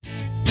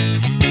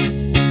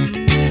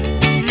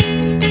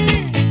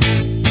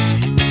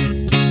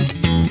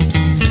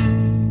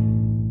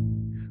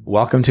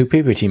Welcome to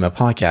Paper Team, a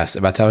podcast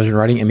about television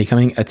writing and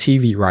becoming a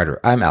TV writer.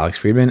 I'm Alex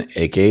Friedman,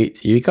 aka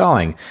TV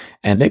Calling,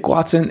 and Nick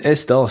Watson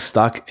is still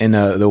stuck in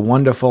the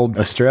wonderful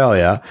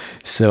Australia.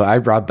 So I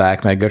brought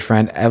back my good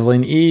friend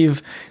Evelyn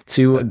Eve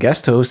to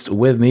guest host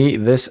with me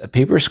this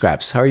Paper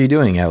Scraps. How are you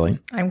doing, Evelyn?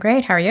 I'm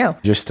great. How are you?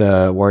 Just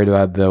worried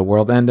about the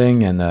world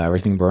ending and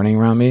everything burning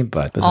around me,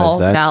 but besides all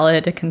that,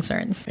 valid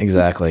concerns.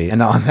 Exactly.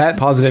 And on that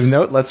positive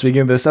note, let's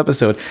begin this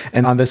episode.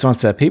 And on this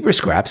one's Paper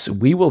Scraps,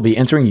 we will be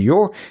answering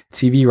your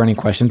TV writing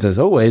questions as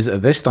always,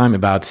 this time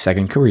about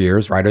second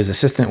careers, writer's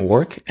assistant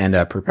work, and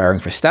preparing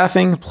for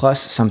staffing,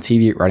 plus some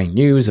TV writing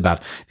news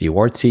about the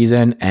award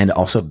season and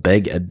also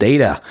big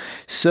data.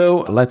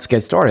 So let's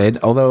get started.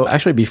 Although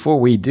actually before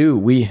we do,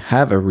 we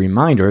have a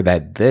reminder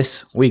that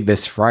this week,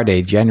 this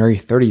Friday, January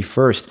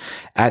 31st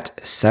at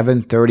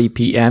 7:30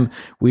 p.m.,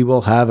 we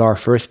will have our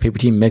first Paper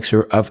Team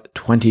Mixer of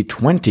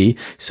 2020.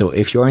 So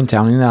if you're in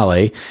town in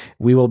LA,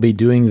 we will be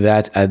doing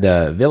that at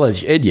the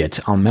Village Idiot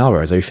on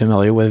Melrose. Are you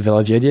familiar with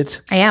Village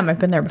Idiot? I am. I've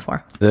been there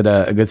before. Is it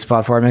a good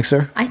spot for a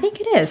mixer? I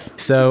think it is.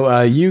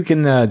 So you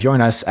can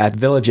join us at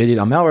Village Idiot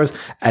on Melrose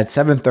at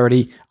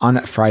 7:30 on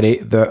Friday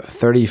the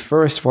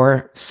 31st for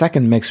our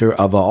second mixer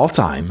of all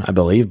time, I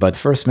believe, but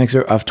first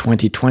mixer of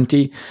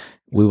 2020.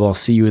 We will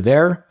see you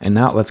there. And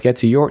now let's get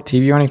to your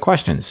TV writing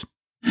questions.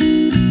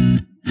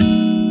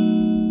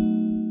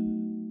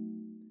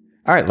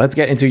 All right, let's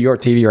get into your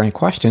TV writing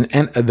question.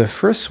 And the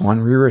first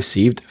one we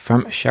received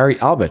from Sherry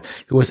Albert,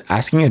 who was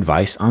asking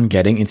advice on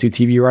getting into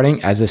TV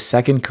writing as a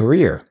second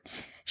career.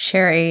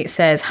 Sherry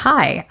says,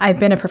 "Hi, I've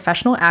been a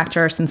professional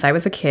actor since I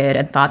was a kid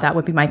and thought that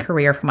would be my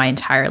career for my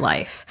entire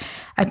life.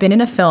 I've been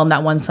in a film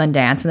that won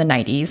Sundance in the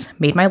 90s,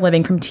 made my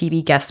living from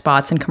TV guest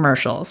spots and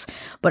commercials,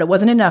 but it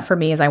wasn't enough for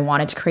me as I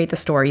wanted to create the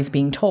stories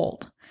being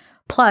told.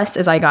 Plus,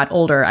 as I got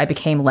older, I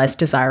became less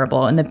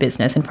desirable in the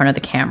business in front of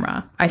the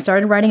camera. I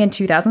started writing in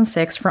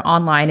 2006 for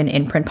online and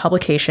in-print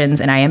publications,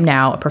 and I am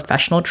now a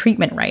professional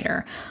treatment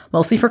writer,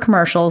 mostly for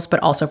commercials, but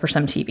also for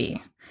some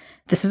TV.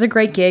 This is a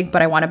great gig,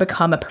 but I want to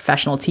become a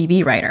professional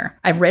TV writer.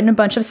 I've written a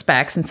bunch of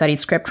specs and studied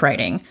script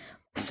writing.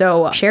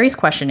 So Sherry's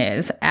question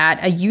is,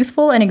 at a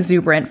youthful and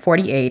exuberant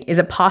 48, is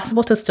it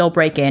possible to still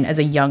break in as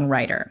a young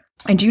writer?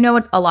 I do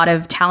know a lot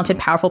of talented,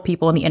 powerful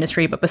people in the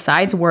industry, but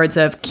besides words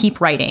of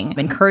keep writing,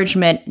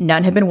 encouragement,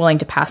 none have been willing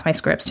to pass my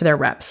scripts to their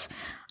reps.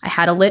 I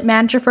had a lit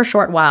manager for a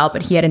short while,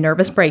 but he had a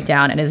nervous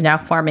breakdown and is now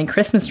farming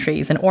Christmas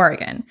trees in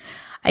Oregon.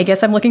 I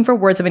guess I'm looking for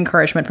words of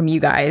encouragement from you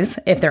guys,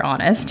 if they're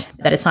honest,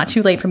 that it's not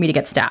too late for me to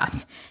get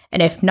staffed.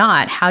 And if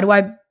not, how do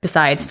I,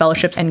 besides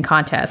fellowships and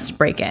contests,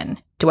 break in?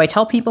 Do I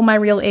tell people my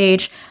real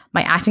age?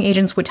 My acting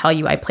agents would tell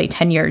you I play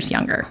 10 years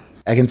younger."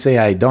 I can say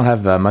I don't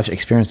have much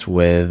experience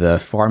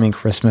with farming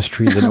Christmas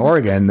trees in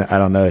Oregon. I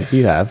don't know if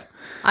you have.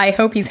 I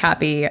hope he's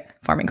happy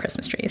farming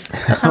Christmas trees.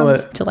 That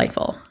sounds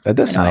delightful. That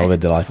does sound a little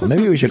bit delightful.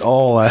 Maybe we should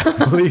all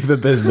leave the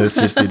business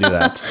just to do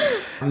that.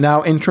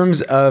 Now, in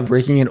terms of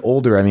breaking in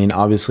older, I mean,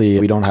 obviously,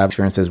 we don't have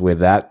experiences with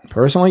that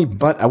personally,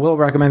 but I will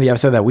recommend the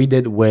episode that we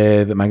did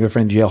with my good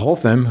friend Jill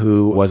Holtham,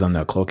 who was on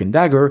the Cloak and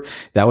Dagger.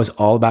 That was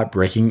all about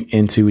breaking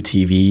into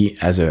TV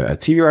as a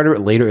TV writer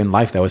later in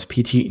life. That was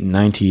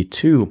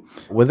PT92.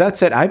 With that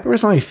said, I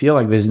personally feel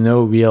like there's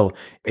no real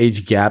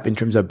age gap in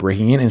terms of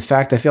breaking in. In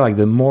fact, I feel like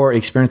the more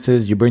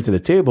experiences you bring to the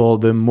table,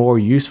 the more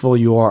useful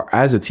you are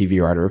as a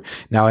TV writer.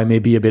 Now, it may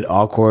be a bit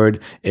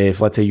awkward if,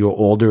 let's say, you're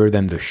older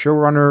than the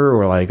showrunner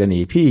or like an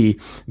EP,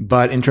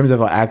 but in terms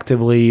of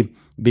actively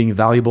being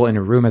valuable in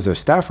a room as a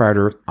staff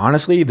writer,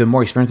 honestly, the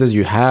more experiences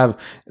you have,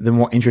 the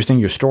more interesting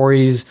your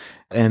stories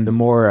and the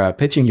more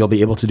pitching you'll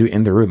be able to do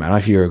in the room. I don't know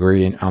if you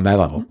agree on that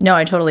level. No,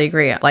 I totally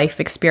agree. Life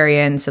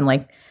experience and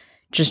like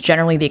just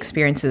generally the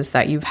experiences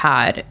that you've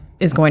had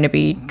is going to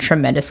be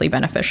tremendously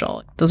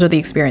beneficial. Those are the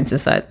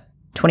experiences that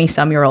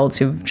 20-some-year-olds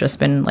who've just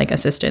been like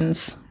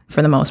assistants,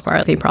 for the most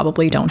part, they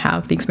probably don't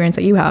have the experience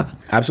that you have.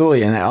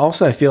 Absolutely. And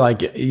also, I feel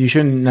like you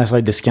shouldn't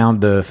necessarily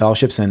discount the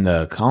fellowships and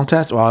the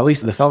contests, or at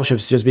least the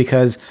fellowships, just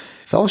because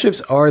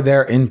fellowships are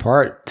there in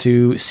part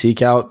to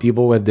seek out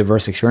people with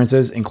diverse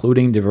experiences,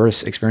 including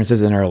diverse experiences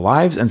in their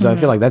lives. And so I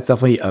feel like that's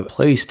definitely a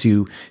place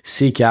to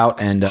seek out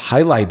and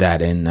highlight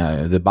that in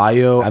the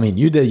bio. I mean,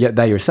 you did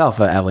that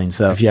yourself, Evelyn.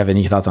 So if you have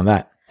any thoughts on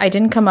that. I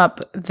didn't come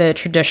up the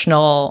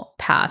traditional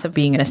path of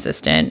being an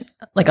assistant,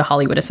 like a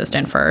Hollywood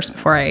assistant first,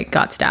 before I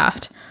got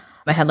staffed.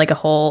 I had like a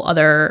whole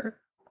other,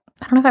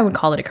 I don't know if I would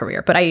call it a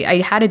career, but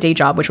I had a day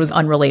job which was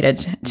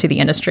unrelated to the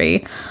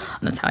industry.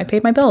 That's how I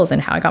paid my bills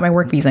and how I got my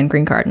work visa and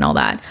green card and all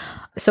that.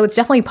 So it's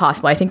definitely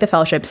possible. I think the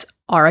fellowships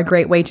are a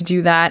great way to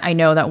do that. I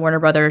know that Warner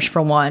Brothers,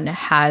 for one,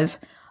 has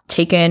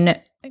taken,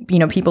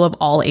 people of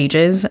all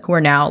ages who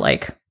are now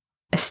like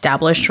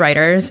established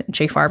writers.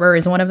 Jay Farber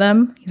is one of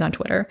them. He's on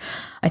Twitter.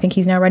 I think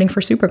he's now writing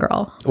for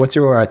Supergirl. What's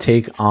your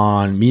take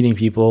on meeting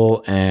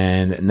people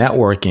and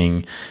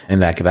networking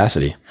in that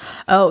capacity?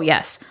 Oh,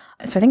 yes.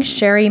 So I think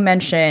Sherry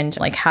mentioned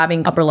like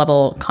having upper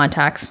level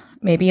contacts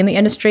maybe in the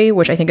industry,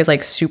 which I think is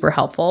like super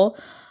helpful.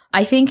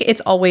 I think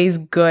it's always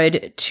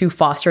good to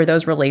foster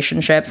those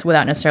relationships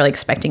without necessarily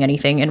expecting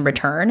anything in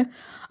return.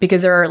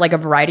 because there are like a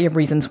variety of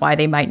reasons why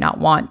they might not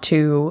want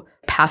to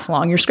pass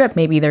along your script.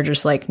 Maybe they're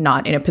just like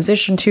not in a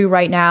position to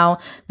right now.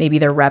 Maybe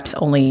their reps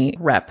only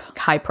rep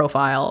high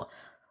profile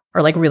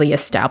or like really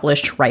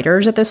established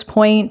writers at this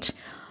point.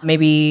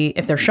 Maybe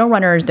if they're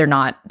showrunners, they're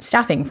not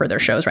staffing for their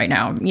shows right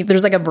now.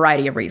 There's like a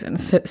variety of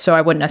reasons. So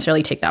I wouldn't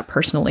necessarily take that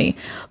personally.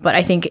 But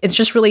I think it's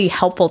just really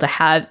helpful to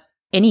have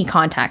any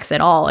contacts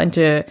at all and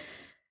to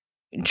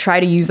try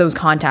to use those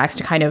contacts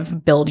to kind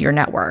of build your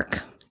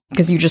network,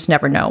 because you just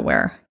never know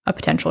where a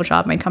potential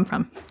job might come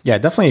from. Yeah,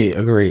 definitely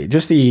agree.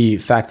 Just the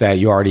fact that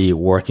you're already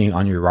working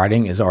on your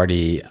writing is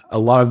already a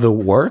lot of the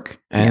work,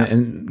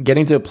 and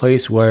getting to a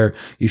place where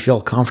you feel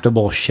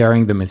comfortable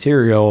sharing the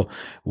material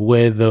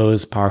with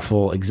those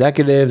powerful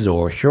executives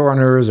or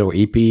showrunners or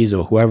EPs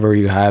or whoever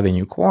you have in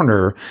your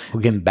corner who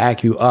can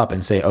back you up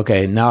and say,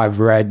 okay, now I've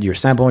read your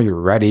sample, you're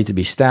ready to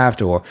be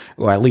staffed, or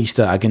at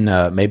least I can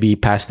maybe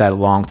pass that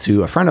along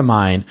to a friend of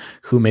mine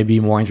who may be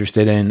more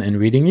interested in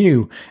reading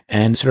you,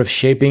 and sort of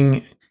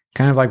shaping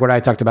kind of like what I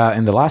talked about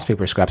in the last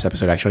Paper Scraps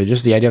episode, actually,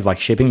 just the idea of like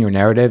shaping your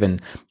narrative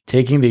and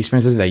taking the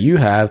experiences that you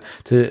have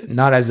to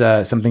not as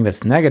something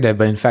that's negative,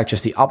 but in fact,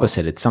 just the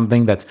opposite. It's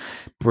something that's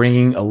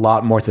bringing a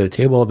lot more to the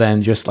table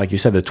than just, like you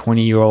said, the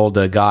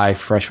 20-year-old guy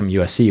fresh from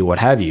USC, what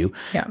have you.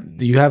 Yeah.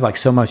 You have like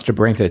so much to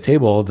bring to the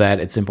table that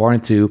it's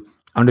important to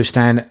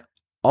understand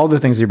all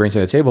the things you bring to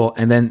the table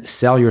and then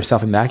sell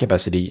yourself in that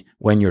capacity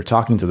when you're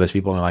talking to those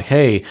people and like,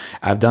 hey,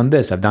 I've done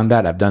this, I've done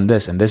that, I've done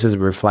this, and this is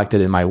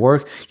reflected in my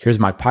work. Here's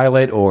my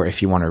pilot, or if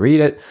you want to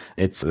read it,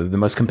 it's the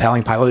most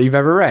compelling pilot you've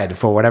ever read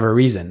for whatever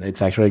reason. It's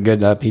actually a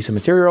good piece of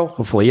material.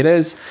 Hopefully it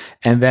is.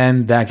 And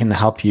then that can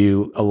help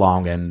you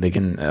along and they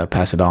can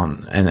pass it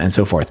on and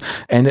so forth.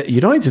 And you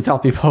don't need to tell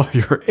people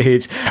your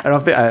age.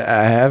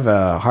 I have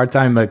a hard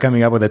time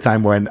coming up with a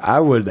time when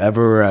I would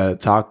ever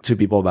talk to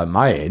people about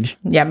my age.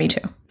 Yeah, me too.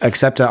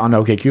 Except on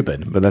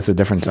OkCupid, but that's a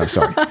different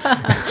story.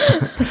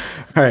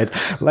 All right,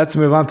 let's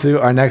move on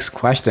to our next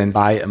question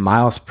by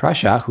Miles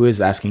Prussia, who is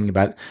asking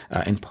about,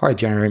 in part,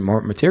 generating more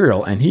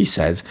material. And he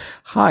says,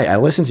 hi, I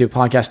listen to your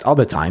podcast all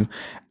the time,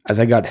 as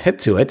I got hip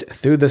to it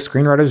through the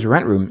Screenwriters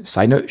Rent Room.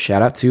 Side note,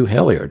 shout out to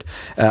Hilliard.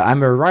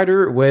 I'm a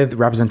writer with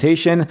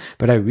representation,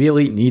 but I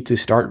really need to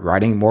start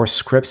writing more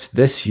scripts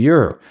this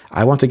year.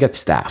 I want to get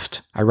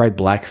staffed. I write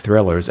black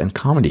thrillers and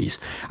comedies.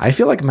 I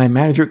feel like my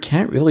manager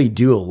can't really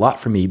do a lot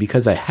for me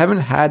because I haven't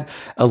had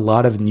a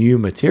lot of new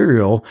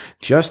material,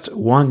 just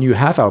one new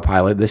half-hour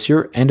pilot this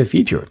year and a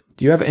feature.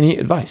 Do you have any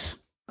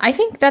advice? I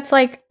think that's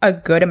like a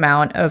good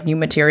amount of new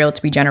material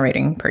to be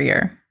generating per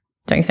year.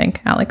 Don't you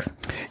think, Alex?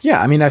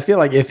 Yeah, I mean, I feel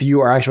like if you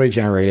are actually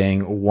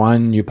generating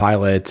one new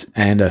pilot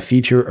and a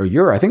feature a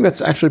year, I think that's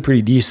actually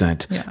pretty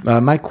decent. Yeah.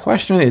 My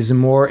question is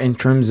more in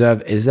terms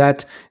of, is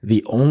that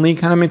the only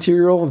kind of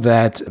material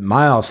that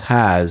Miles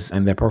has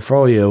in their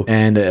portfolio?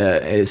 And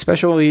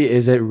especially,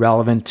 is it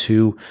relevant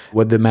to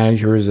what the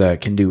managers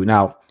can do?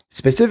 Now,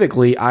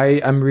 specifically, I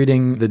am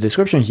reading the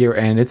description here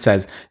and it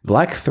says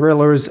black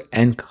thrillers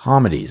and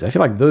comedies. I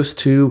feel like those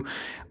two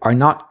are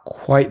not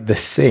quite the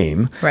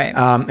same. Right.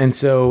 And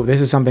so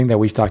this is something that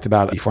we've talked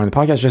about before in the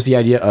podcast, just the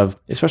idea of,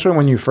 especially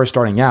when you're first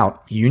starting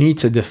out, you need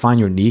to define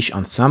your niche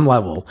on some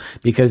level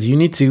because you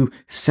need to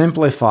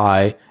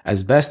simplify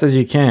as best as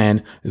you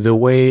can the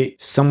way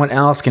someone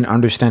else can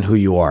understand who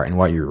you are and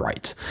what you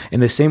write. In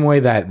the same way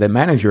that the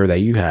manager that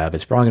you have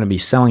is probably going to be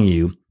selling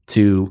you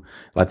to,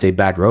 let's say,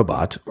 Bad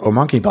Robot or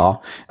Monkey Paw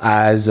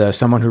as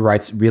someone who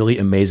writes really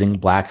amazing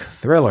black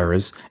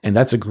thrillers. And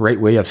that's a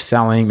great way of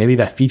selling. Maybe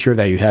that feature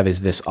that you have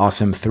is this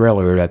awesome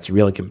thriller that's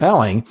really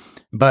compelling.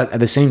 But at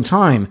the same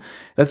time,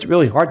 that's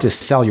really hard to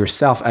sell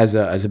yourself as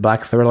a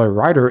black thriller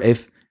writer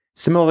if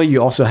similarly,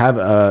 you also have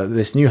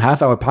this new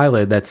half-hour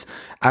pilot that's,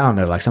 I don't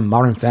know, like some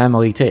Modern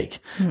Family take.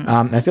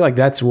 I feel like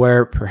that's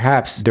where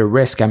perhaps the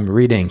risk I'm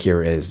reading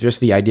here is just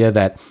the idea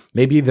that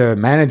maybe the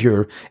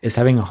manager is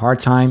having a hard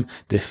time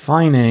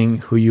defining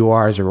who you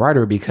are as a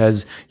writer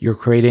because you're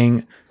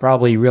creating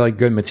probably really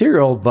good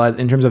material, but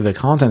in terms of the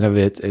content of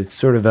it, it's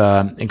sort of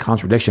in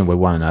contradiction with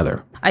one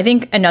another. I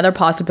think another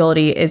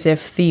possibility is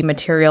if the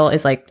material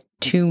is like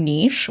too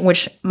niche,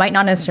 which might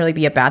not necessarily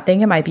be a bad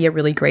thing. It might be a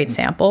really great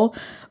sample,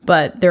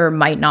 but there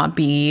might not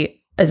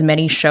be as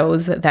many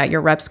shows that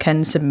your reps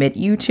can submit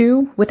you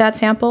to with that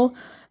sample.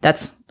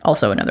 That's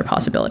also another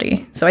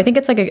possibility. So I think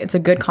it's like it's a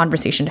good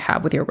conversation to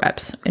have with your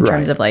reps in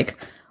terms of like,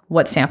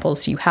 what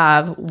samples do you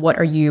have? What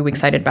are you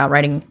excited about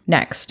writing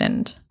next?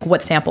 And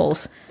what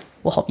samples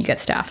will help you get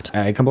staffed?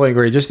 I completely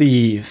agree. Just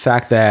the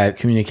fact that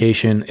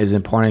communication is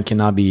important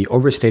cannot be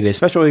overstated,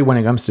 especially when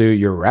it comes to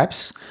your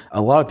reps.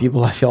 A lot of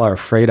people, I feel, are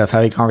afraid of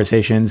having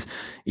conversations,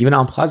 even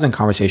unpleasant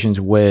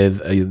conversations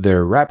with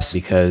their reps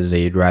because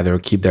they'd rather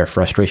keep their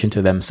frustration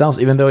to themselves.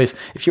 Even though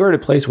if you're at a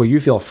place where you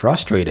feel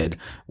frustrated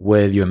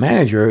with your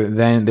manager,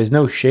 then there's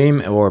no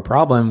shame or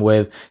problem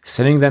with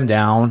sitting them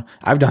down.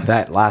 I've done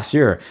that last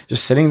year,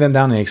 just sitting them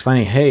down and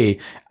explaining, hey,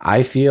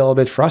 I feel a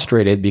bit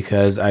frustrated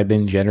because I've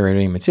been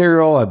generating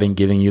material, I've been and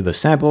giving you the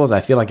samples.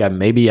 I feel like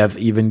I've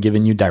even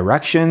given you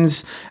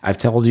directions. I've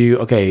told you,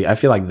 okay, I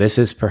feel like this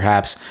is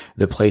perhaps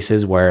the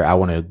places where I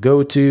want to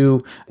go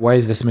to. Why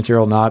is this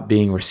material not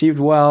being received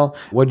well?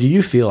 What do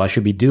you feel I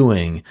should be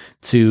doing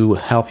to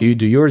help you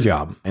do your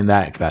job in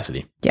that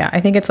capacity? Yeah,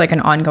 I think it's like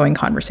an ongoing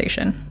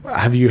conversation.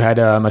 Have you had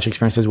much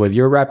experiences with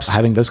your reps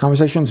having those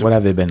conversations? What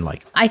have they been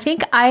like? I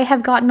think I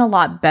have gotten a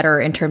lot better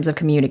in terms of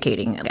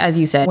communicating. As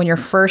you said, when you're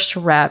first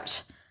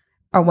repped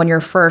or when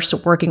you're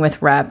first working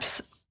with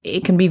reps,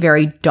 it can be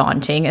very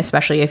daunting,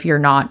 especially if you're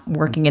not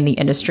working in the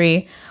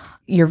industry.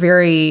 You're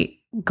very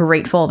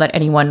grateful that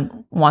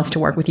anyone wants to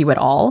work with you at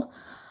all.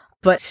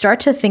 But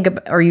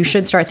you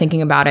should start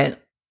thinking about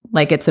it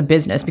like it's a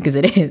business, because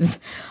it is.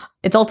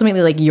 It's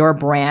ultimately like your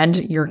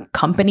brand, your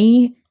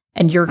company,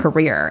 and your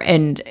career.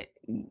 And,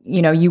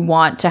 you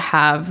want to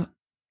have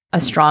a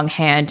strong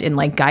hand in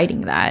like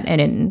guiding that and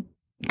in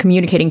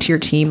communicating to your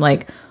team,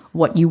 like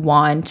what you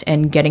want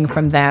and getting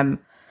from them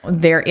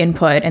their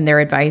input and their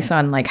advice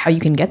on like how you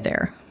can get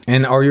there.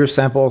 And are your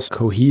samples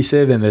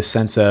cohesive in the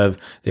sense of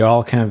they're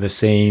all kind of the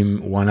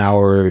same 1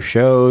 hour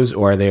shows,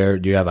 or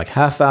do you have like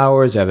half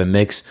hours? Do you have a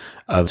mix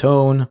of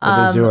tone? What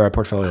does your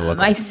portfolio look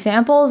like? My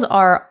samples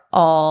are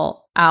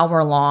all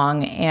hour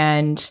long.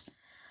 And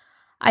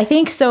I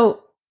think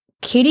so.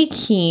 Katy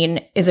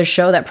Keene is a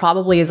show that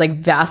probably is like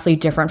vastly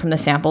different from the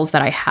samples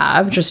that I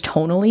have, just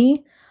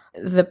tonally.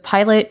 The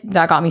pilot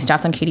that got me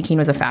staffed on Katy Keene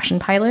was a fashion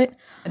pilot.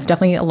 It's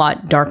definitely a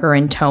lot darker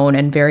in tone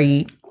and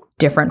very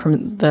different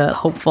from the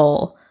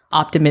hopeful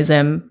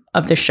optimism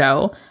of the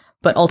show.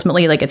 But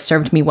ultimately, like, it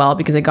served me well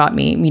because it got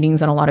me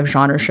meetings on a lot of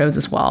genre shows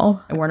as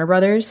well at Warner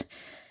Brothers.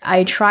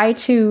 I try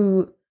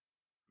to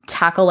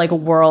tackle like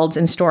worlds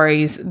and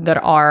stories that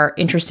are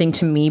interesting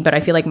to me, but I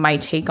feel like my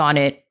take on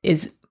it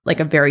is like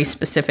a very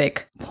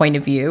specific point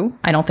of view.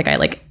 I don't think I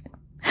like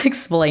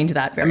explained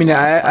that very well.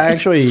 I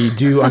actually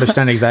do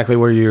understand exactly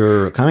where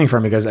you're coming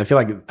from, because I feel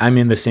like I'm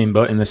in the same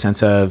boat in the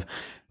sense of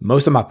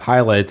most of my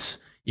pilots,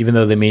 even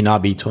though they may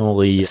not be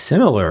totally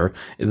similar,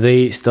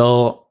 they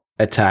still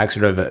attack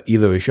sort of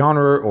either a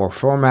genre or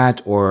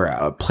format or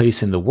a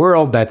place in the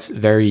world that's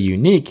very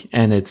unique.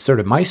 And it's sort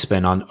of my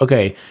spin on,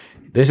 okay,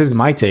 this is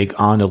my take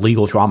on a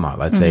legal drama,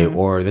 let's say,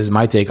 or this is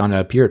my take on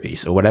a period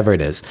piece or whatever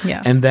it is.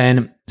 Yeah. And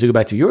then to go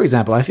back to your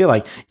example, I feel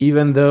like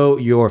even though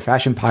your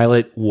fashion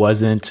pilot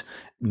wasn't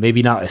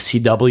maybe not a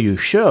CW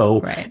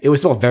show, right, it was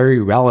still very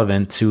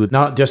relevant to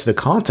not just the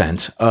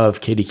content of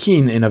Katy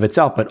Keene in of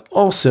itself, but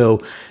also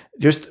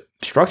just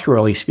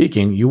structurally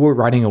speaking, you were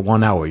writing a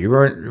 1 hour. You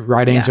weren't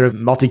writing sort of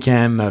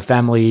multicam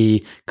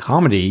family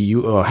comedy,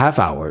 a half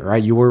hour,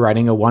 right? You were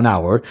writing a 1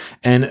 hour,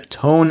 and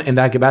tone in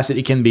that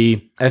capacity can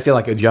be, I feel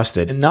like,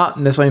 adjusted. And not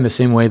necessarily in the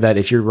same way that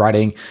if you're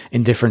writing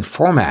in different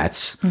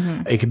formats,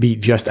 it could be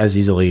just as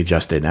easily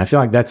adjusted. And I feel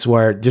like that's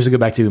where, just to go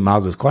back to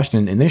Miles'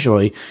 question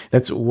initially,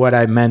 that's what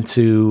I meant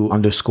to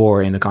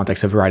underscore in the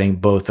context of writing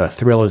both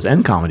thrillers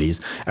and comedies.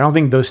 I don't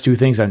think those two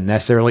things are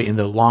necessarily in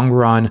the long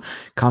run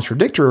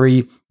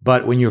contradictory.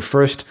 But when you're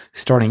first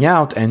starting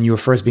out and you're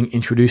first being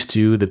introduced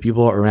to the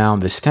people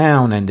around this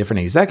town and different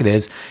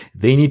executives,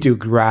 they need to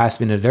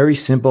grasp in a very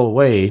simple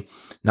way,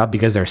 not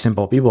because they're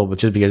simple people, but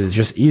just because it's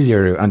just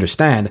easier to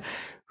understand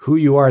who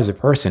you are as a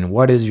person.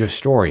 What is your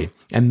story?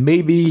 And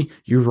maybe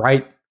you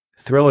write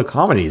thriller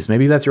comedies.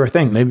 Maybe that's your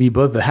thing. Maybe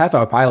both the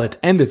half-hour pilot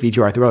and the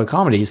feature are thriller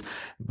comedies.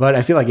 But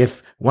I feel like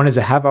if one is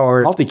a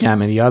half-hour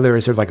multicam and the other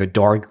is sort of like a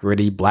dark,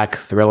 gritty, black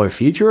thriller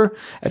feature,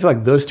 I feel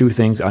like those two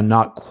things are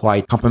not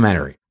quite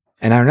complementary.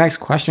 And our next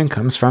question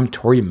comes from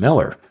Tori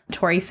Miller.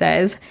 Tori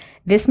says,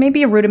 this may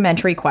be a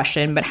rudimentary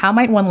question, but how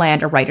might one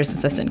land a writer's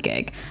assistant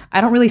gig?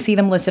 I don't really see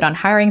them listed on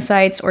hiring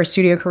sites or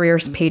studio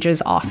careers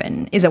pages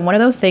often. Is it one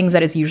of those things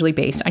that is usually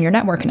based on your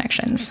network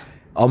connections?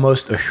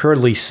 Almost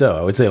assuredly so.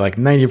 I would say like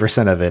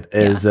 90% of it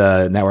is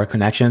network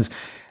connections.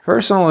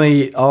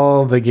 Personally,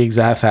 all the gigs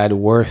I've had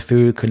were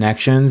through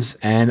connections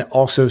and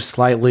also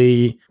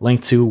slightly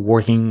linked to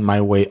working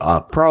my way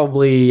up.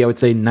 Probably, I would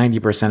say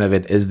 90% of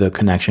it is the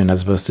connection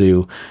as opposed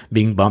to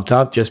being bumped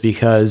up, just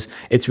because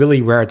it's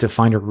really rare to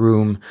find a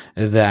room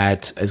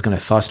that is going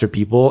to foster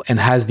people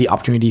and has the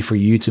opportunity for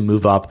you to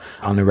move up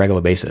on a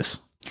regular basis.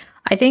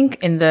 I think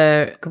in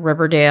the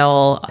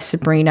Riverdale,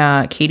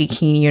 Sabrina, Katy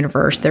Keene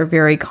universe, they're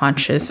very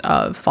conscious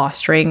of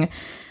fostering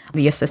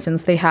the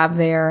assistants they have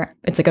there.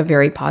 It's like a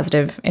very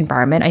positive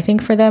environment, I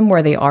think, for them,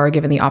 where they are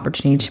given the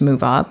opportunity to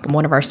move up.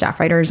 One of our staff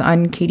writers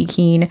on Katy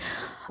Keene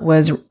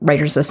was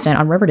writer's assistant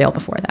on Riverdale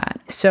before that.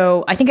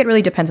 So I think it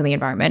really depends on the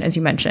environment, as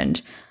you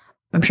mentioned.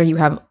 I'm sure you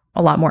have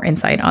a lot more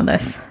insight on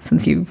this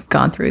since you've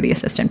gone through the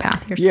assistant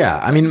path yourself. Yeah,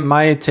 I mean,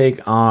 my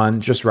take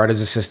on just writer's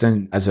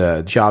assistant as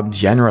a job,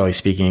 generally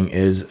speaking,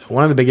 is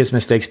one of the biggest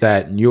mistakes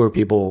that newer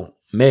people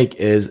make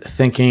is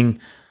thinking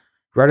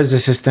writer's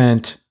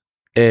assistant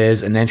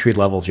is an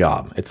entry-level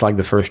job. It's like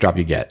the first job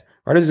you get.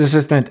 writer's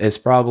assistant is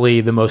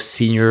probably the most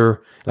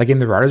senior, like in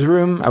the writer's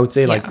room, I would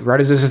say like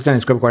writer's assistant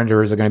and script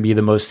coordinators are going to be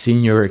the most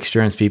senior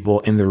experienced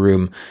people in the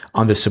room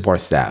on the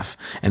support staff.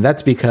 And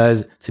that's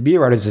because to be a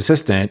writer's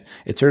assistant,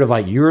 it's sort of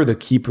like you're the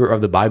keeper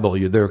of the Bible.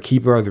 You're the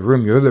keeper of the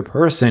room. You're the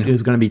person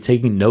who's going to be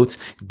taking notes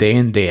day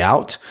in, day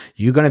out.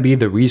 You're going to be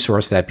the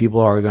resource that people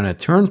are going to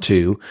turn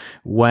to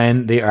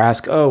when they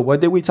ask, oh,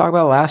 what did we talk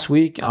about last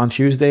week on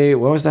Tuesday?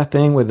 What was that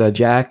thing with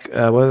Jack?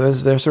 What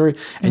was their story?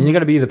 And you're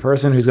going to be the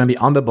person who's going to be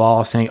on the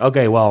ball saying,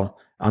 okay, well,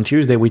 on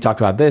Tuesday, we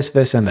talked about this,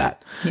 this, and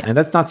that. Yeah. And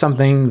that's not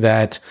something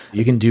that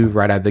you can do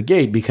right out the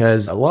gate,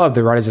 because a lot of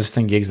the writer's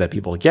assistant gigs that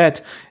people get,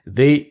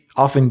 they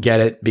often get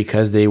it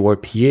because they were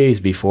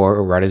PAs before,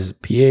 or writer's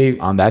PA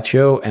on that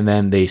show, and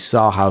then they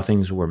saw how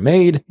things were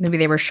made. Maybe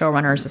they were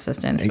showrunner's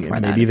assistants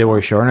before that. Maybe they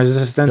were showrunner's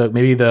assistant.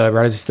 Maybe the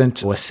writer's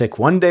assistant was sick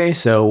one day,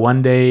 so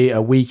one day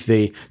a week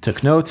they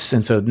took notes,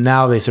 and so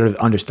now they sort of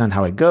understand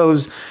how it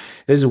goes.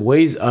 There's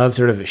ways of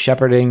sort of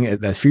shepherding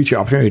that future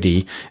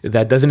opportunity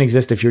that doesn't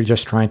exist if you're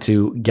just trying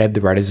to get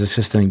the writer's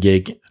assistant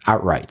gig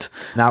outright.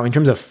 Now, in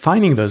terms of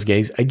finding those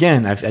gigs,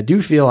 again, I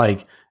do feel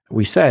like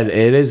we said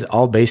it is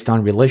all based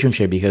on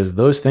relationship, because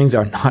those things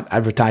are not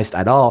advertised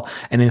at all.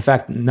 And in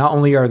fact, not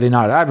only are they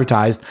not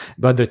advertised,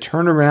 but the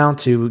turnaround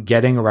to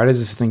getting a writer's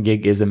assistant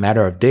gig is a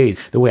matter of days.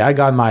 The way I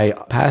got my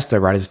past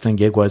writer's assistant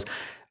gig was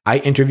I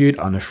interviewed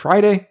on a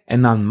Friday,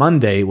 and on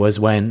Monday was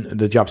when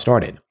the job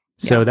started.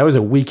 So that was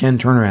a weekend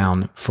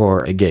turnaround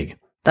for a gig.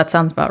 That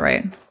sounds about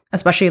right.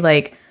 Especially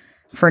like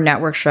for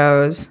network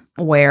shows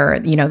where,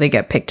 you know, they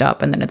get picked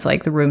up and then it's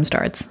like the room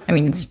starts. I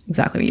mean, it's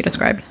exactly what you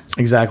described.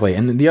 Exactly.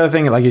 And the other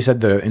thing, like you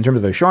said, in terms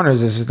of the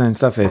showrunner's assistant and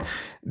stuff,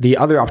 the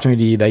other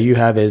opportunity that you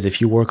have is if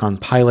you work on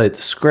pilot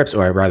scripts,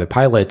 or rather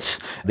pilots,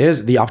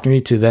 there's the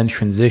opportunity to then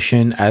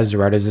transition as the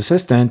writer's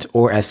assistant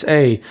or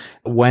SA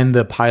when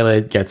the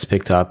pilot gets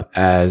picked up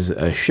as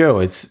a show.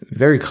 It's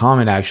very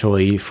common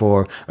actually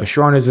for a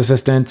showrunner's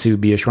assistant to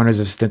be a showrunner's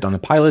assistant on a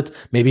pilot.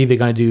 Maybe they're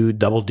going to do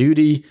double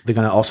duty. They're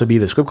going to also be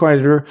the script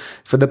coordinator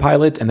for the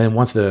pilot. And then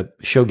once the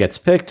show gets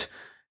picked,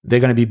 they're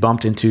going to be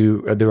bumped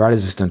into the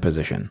writer's assistant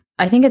position.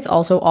 I think it's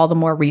also all the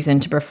more reason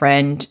to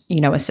befriend,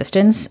 you know,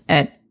 assistants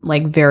at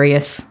like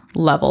various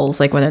levels,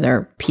 like whether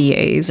they're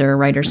PAs or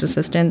writer's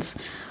assistants,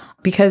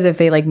 because if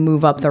they like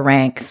move up the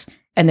ranks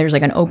and there's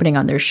like an opening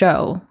on their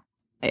show,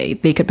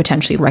 they could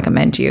potentially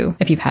recommend you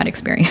if you've had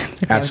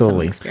experience.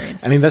 Absolutely.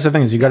 I mean, that's the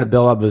thing is you got to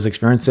build up those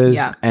experiences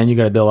and you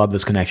got to build up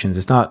those connections.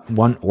 It's not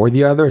one or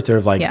the other. It's sort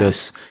of like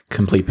this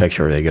complete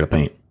picture that you got to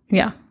paint.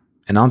 Yeah.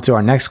 And on to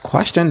our next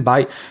question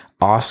by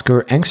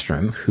Oscar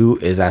Engström, who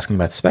is asking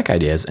about spec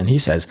ideas. And he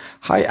says,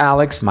 "Hi,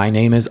 Alex. My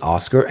name is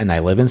Oscar and I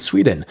live in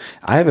Sweden.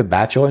 I have a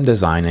bachelor in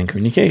design and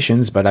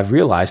communications, but I've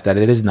realized that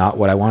it is not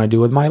what I want to do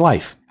with my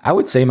life. I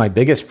would say my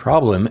biggest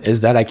problem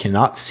is that I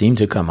cannot seem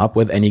to come up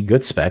with any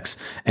good specs.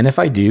 And if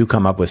I do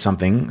come up with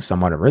something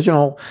somewhat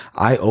original,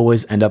 I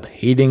always end up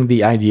hating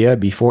the idea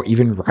before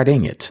even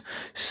writing it.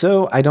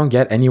 So I don't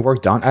get any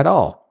work done at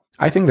all.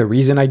 I think the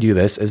reason I do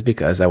this is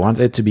because I want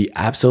it to be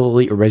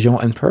absolutely original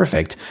and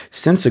perfect,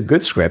 since a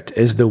good script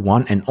is the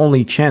one and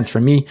only chance for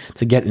me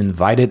to get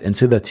invited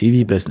into the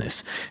TV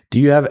business. Do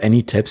you have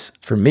any tips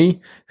for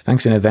me?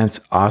 Thanks in advance,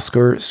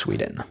 Oscar,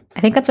 Sweden." I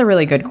think that's a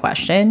really good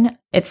question.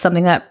 It's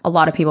something that a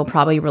lot of people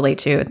probably relate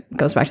to. It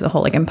goes back to the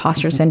whole like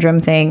imposter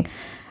syndrome thing.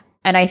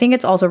 And I think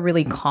it's also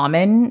really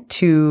common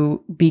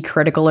to be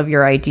critical of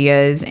your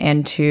ideas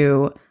and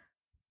to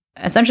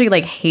essentially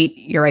like hate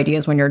your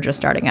ideas when you're just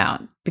starting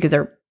out, because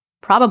they're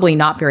probably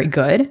not very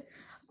good.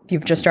 If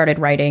you've just started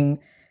writing,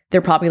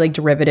 they're probably like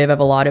derivative of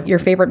a lot of your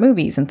favorite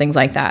movies and things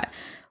like that.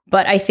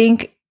 But I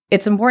think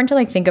it's important to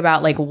like think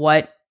about like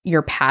what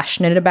you're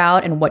passionate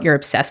about and what you're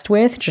obsessed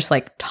with, just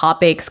like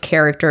topics,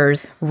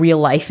 characters, real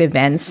life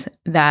events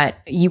that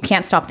you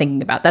can't stop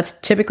thinking about. That's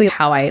typically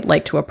how I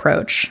like to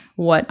approach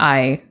what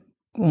I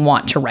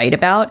want to write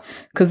about,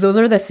 because those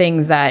are the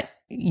things that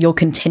you'll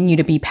continue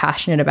to be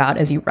passionate about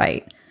as you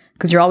write.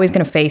 Because you're always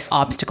going to face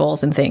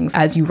obstacles and things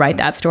as you write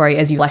that story,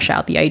 as you flesh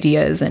out the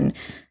ideas. And,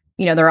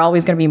 you know, there are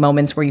always going to be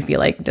moments where you feel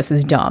like this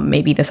is dumb.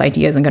 Maybe this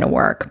idea isn't going to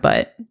work,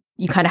 but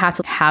you kind of have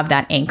to have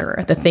that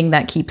anchor, the thing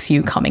that keeps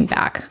you coming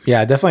back.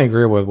 Yeah, I definitely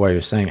agree with what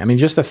you're saying. I mean,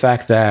 just the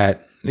fact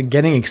that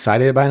getting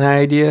excited about an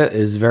idea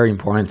is very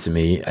important to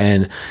me.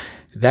 And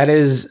that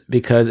is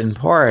because in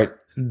part,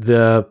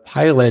 the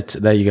pilot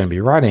that you're going to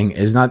be writing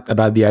is not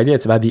about the idea.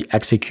 It's about the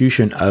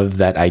execution of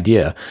that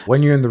idea.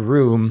 When you're in the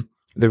room,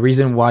 the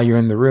reason why you're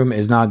in the room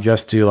is not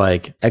just to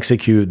like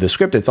execute the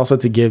script. It's also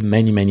to give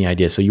many, many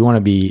ideas. So you want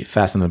to be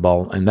fast on the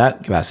ball in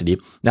that capacity.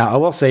 Now, I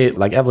will say,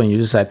 like Evelyn, you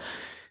just said,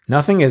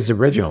 nothing is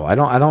original. I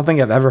don't think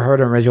I've ever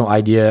heard an original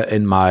idea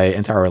in my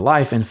entire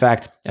life. In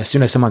fact, as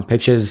soon as someone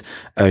pitches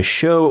a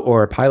show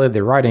or a pilot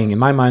they're writing, in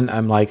my mind,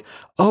 I'm like,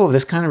 oh,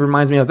 this kind of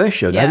reminds me of this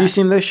show. Yeah. Have you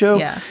seen this show?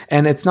 Yeah.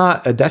 And it's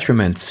not a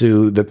detriment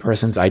to the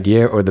person's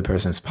idea or the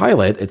person's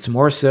pilot. It's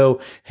more so,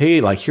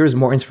 hey, like, here's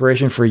more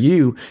inspiration for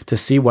you to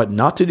see what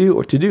not to do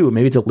or to do,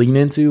 maybe to lean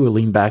into or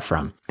lean back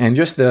from. And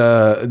just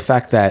the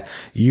fact that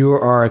you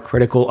are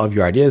critical of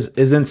your ideas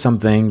isn't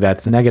something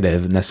that's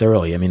negative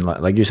necessarily. I mean,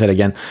 like you said,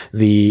 again,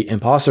 the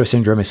imposter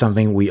syndrome is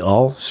something we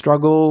all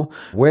struggle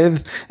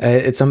with.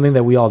 It's something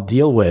that we all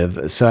deal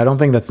with. So I don't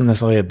think that's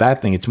necessarily a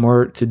bad thing. It's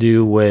more to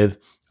do with,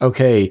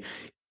 okay,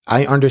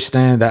 I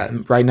understand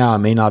that right now I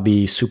may not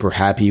be super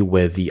happy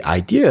with the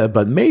idea,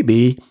 but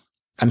maybe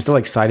I'm still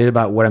excited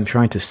about what I'm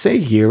trying to say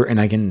here,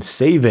 and I can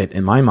save it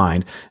in my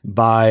mind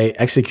by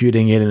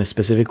executing it in a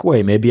specific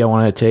way. Maybe I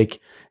want to take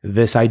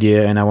this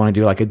idea and I want to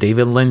do like a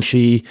David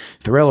Lynchy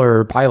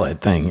thriller pilot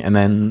thing. And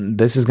then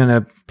this is going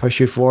to push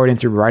you forward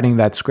into writing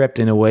that script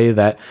in a way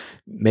that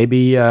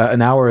maybe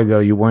an hour ago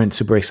you weren't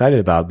super excited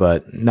about,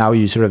 but now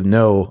you sort of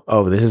know,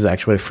 oh, this is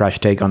actually a fresh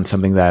take on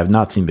something that I've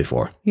not seen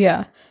before.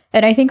 Yeah.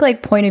 And I think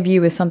like point of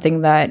view is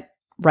something that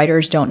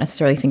writers don't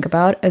necessarily think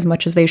about as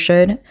much as they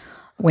should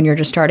when you're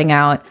just starting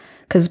out,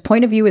 because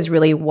point of view is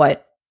really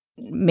what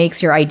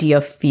makes your idea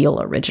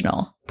feel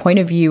original. Point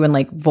of view and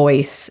like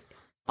voice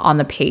on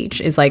the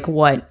page is like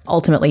what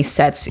ultimately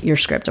sets your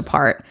script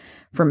apart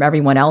from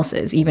everyone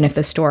else's, even if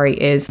the story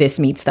is this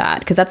meets that.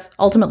 Because that's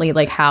ultimately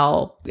like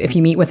how, if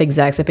you meet with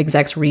execs, if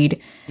execs read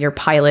your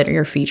pilot or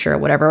your feature or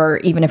whatever, or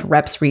even if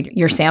reps read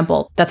your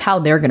sample, that's how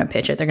they're going to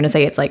pitch it. They're going to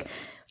say it's like,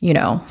 you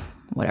know,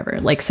 whatever,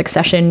 like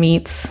Succession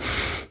meets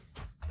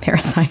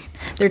Parasite.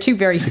 They're two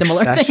very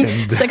similar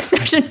things.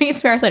 Succession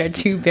meets Parasite are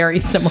two very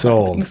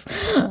similar things.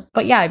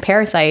 But yeah,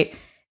 Parasite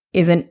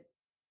isn't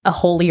a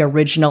wholly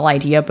original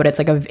idea, but it's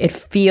like it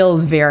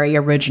feels very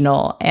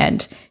original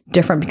and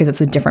different because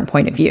it's a different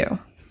point of view.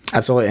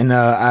 Absolutely. And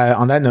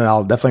on that note,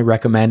 I'll definitely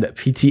recommend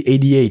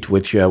PT88,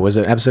 which was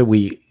an episode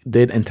we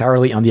did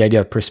entirely on the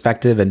idea of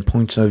perspective and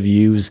points of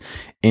views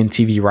in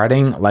TV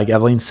writing. Like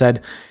Evelyn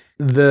said,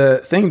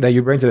 the thing that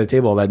you bring to the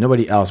table that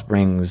nobody else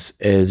brings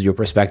is your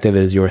perspective,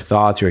 is your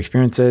thoughts, your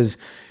experiences.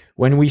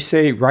 When we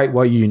say write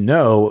what you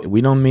know,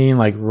 we don't mean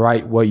like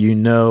write what you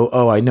know.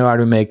 Oh, I know how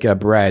to make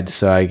bread,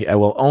 so I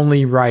will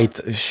only write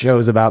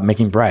shows about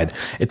making bread.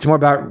 It's more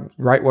about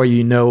write what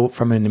you know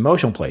from an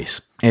emotional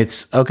place.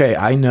 It's, okay,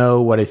 I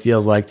know what it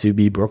feels like to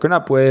be broken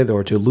up with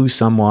or to lose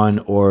someone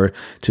or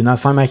to not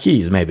find my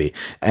keys, maybe.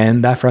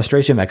 And that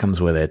frustration that comes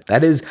with it.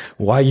 That is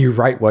why you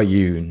write what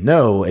you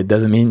know. It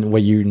doesn't mean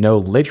what you know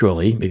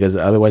literally, because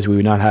otherwise we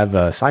would not have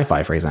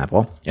sci-fi, for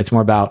example. It's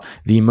more about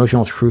the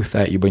emotional truth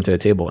that you bring to the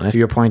table. And to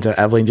your point,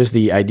 Evelyn, just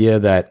the idea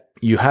that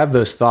you have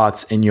those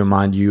thoughts in your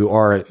mind, you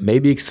are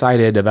maybe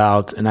excited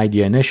about an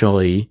idea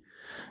initially,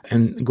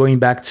 and going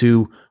back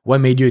to what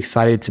made you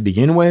excited to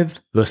begin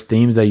with, those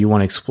themes that you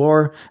want to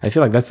explore, I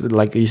feel like that's,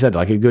 like you said,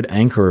 like a good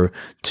anchor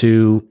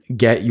to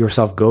get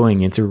yourself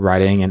going into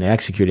writing and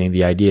executing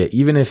the idea.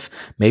 Even if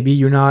maybe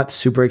you're not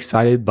super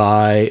excited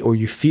by, or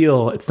you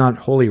feel it's not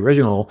wholly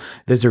original,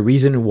 there's a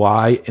reason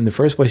why in the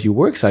first place you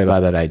were excited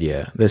by that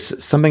idea.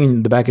 There's something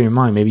in the back of your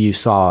mind. Maybe you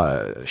saw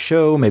a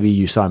show, maybe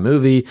you saw a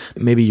movie,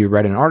 maybe you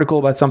read an article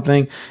about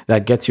something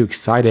that gets you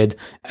excited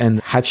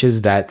and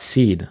hatches that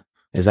seed.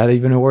 Is that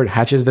even a word?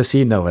 Hatches the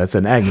seed? No, that's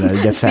an egg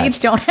that gets hatched. Seeds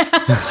don't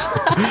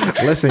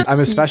hatch. Listen, I'm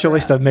a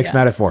specialist of mixed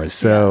metaphors,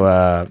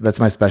 so that's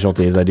my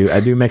specialty. Is I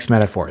do mixed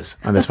metaphors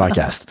on this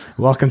podcast.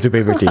 Welcome to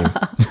Paper Team.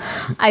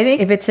 I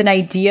think if it's an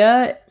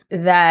idea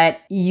that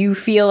you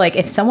feel like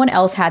if someone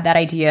else had that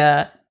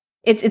idea,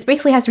 it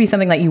basically has to be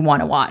something that you want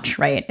to watch,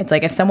 right? It's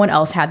like if someone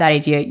else had that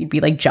idea, you'd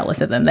be like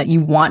jealous of them, that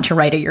you want to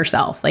write it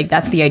yourself. Like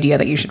that's the idea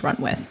that you should run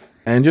with.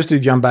 And just to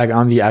jump back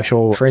on the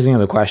actual phrasing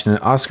of the question,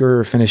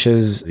 Oscar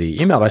finishes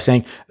the email by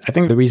saying, I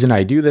think the reason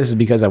I do this is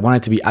because I want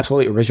it to be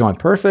absolutely original and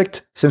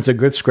perfect, since a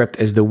good script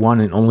is the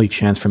one and only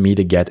chance for me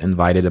to get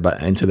invited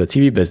into the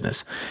TV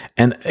business.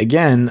 And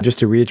again, just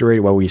to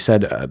reiterate what we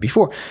said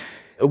before,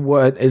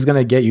 what is going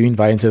to get you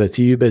invited into the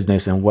TV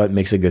business and what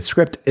makes a good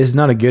script is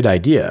not a good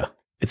idea.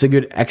 It's a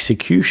good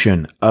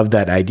execution of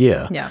that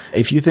idea. Yeah.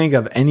 If you think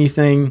of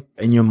anything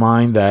in your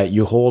mind that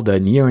you hold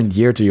near and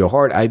dear to your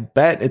heart, I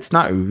bet it's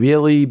not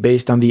really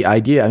based on the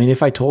idea. I mean,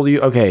 if I told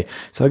you, okay,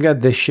 so I got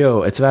this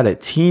show, it's about a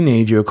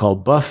teenager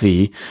called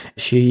Buffy.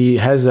 She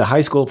has high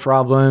school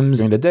problems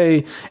during the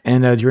day,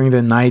 and during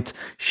the night,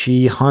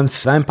 she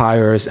hunts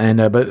vampires.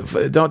 And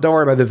but don't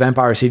worry about the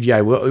vampire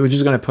CGI. We're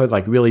just going to put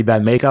like really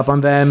bad makeup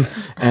on them,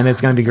 and it's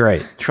going to be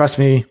great. Trust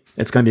me,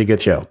 it's going to be a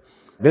good show.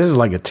 This is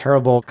like a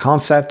terrible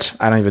concept.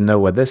 I don't even know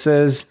what this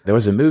is. There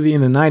was a movie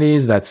in the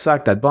 90s that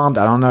sucked, that bombed.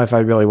 I don't know if I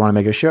really want to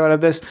make a show out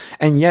of this.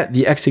 And yet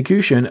the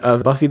execution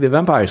of Buffy the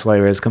Vampire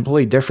Slayer is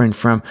completely different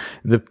from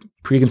the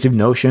preconceived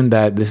notion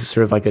that this is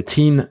sort of like a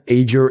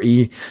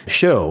teenager-y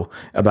show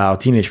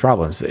about teenage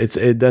problems.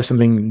 It does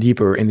something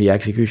deeper in the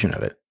execution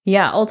of it.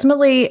 Yeah,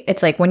 ultimately,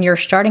 it's like when you're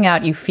starting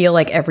out, you feel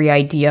like every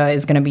idea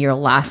is going to be your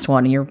last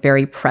one and you're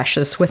very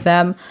precious with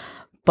them.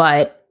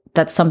 But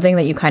that's something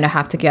that you kind of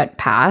have to get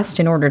past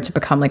in order to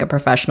become like a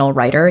professional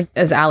writer.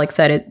 As Alex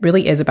said, it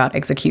really is about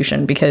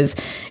execution, because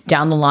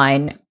down the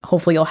line,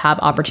 hopefully you'll have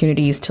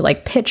opportunities to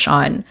like pitch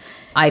on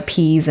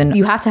IPs, and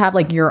you have to have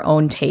like your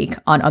own take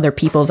on other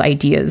people's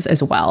ideas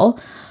as well,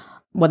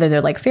 whether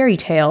they're like fairy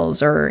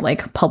tales or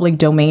like public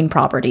domain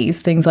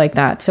properties, things like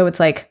that. So it's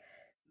like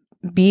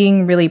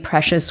being really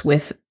precious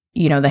with,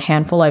 you know, the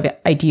handful of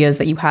ideas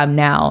that you have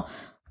now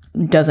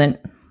doesn't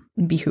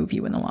behoove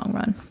you in the long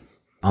run.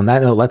 On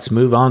that note, let's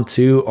move on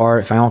to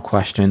our final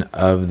question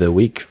of the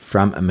week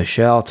from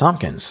Michelle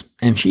Tompkins.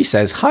 And she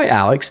says, "Hi,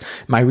 Alex.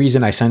 My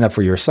reason I signed up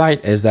for your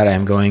site is that I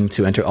am going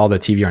to enter all the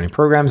TV earning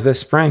programs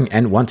this spring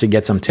and want to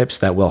get some tips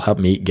that will help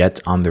me get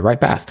on the right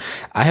path.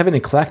 I have an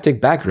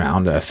eclectic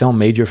background, a film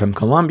major from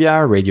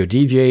Columbia, radio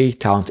DJ,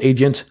 talent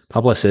agent,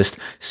 publicist,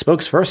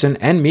 spokesperson,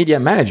 and media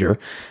manager.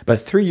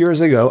 But 3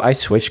 years ago, I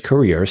switched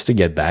careers to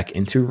get back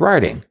into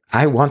writing.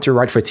 I want to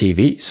write for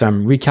TV, so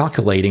I'm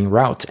recalculating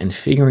route and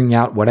figuring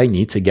out what I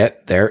need to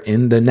get there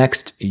in the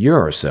next year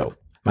or so.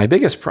 My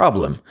biggest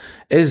problem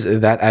is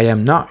that I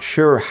am not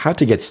sure how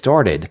to get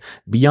started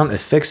beyond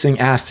affixing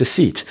ass to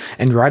seat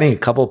and writing a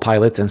couple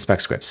pilots and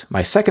spec scripts.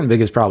 My second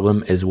biggest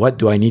problem is what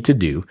do I need to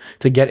do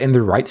to get in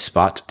the right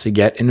spot to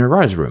get in a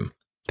writer's room?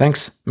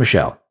 Thanks,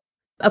 Michelle."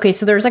 Okay,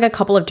 so there's like a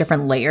couple of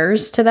different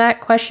layers to that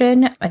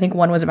question. I think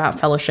one was about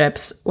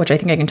fellowships, which I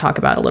think I can talk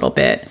about a little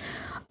bit.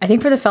 I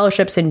think for the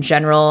fellowships in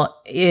general,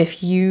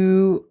 if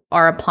you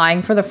are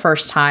applying for the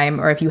first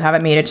time or if you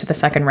haven't made it to the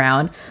second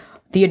round,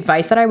 the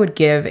advice that I would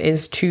give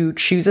is to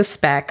choose a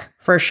spec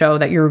for a show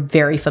that you're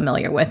very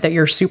familiar with, that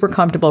you're super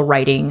comfortable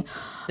writing,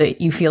 that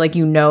you feel like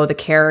you know the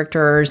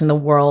characters and the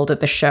world of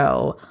the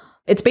show.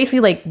 It's basically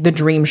like the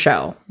dream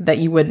show that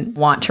you would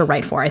want to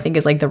write for, I think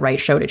is like the right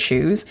show to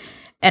choose.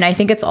 And I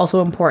think it's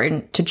also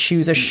important to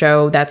choose a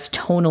show that's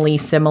tonally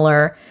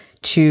similar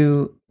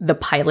to the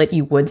pilot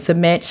you would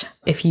submit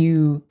if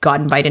you got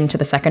invited into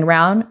the second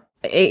round.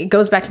 It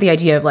goes back to the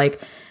idea of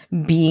like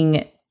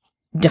being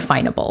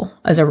definable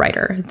as a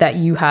writer, that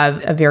you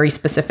have a very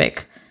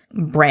specific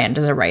brand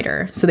as a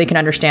writer so they can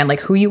understand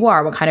like who you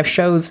are, what kind of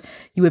shows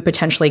you would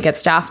potentially get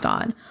staffed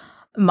on.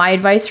 My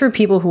advice for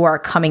people who are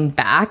coming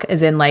back,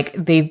 as in like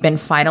they've been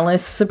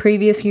finalists the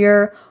previous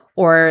year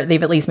or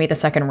they've at least made the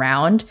second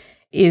round,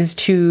 is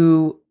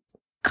to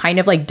kind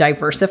of like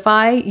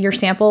diversify your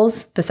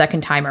samples the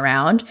second time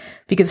around,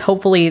 because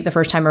hopefully the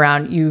first time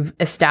around you've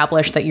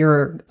established that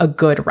you're a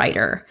good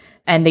writer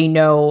and they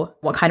know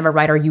what kind of a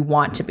writer you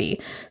want to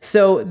be.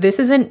 So this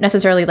isn't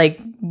necessarily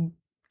like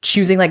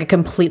choosing like a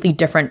completely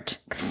different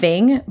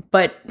thing,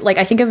 but like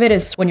I think of it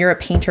as when you're a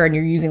painter and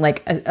you're using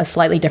like a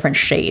slightly different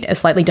shade, a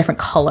slightly different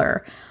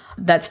color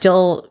that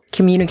still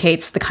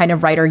communicates the kind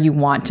of writer you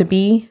want to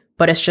be,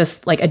 but it's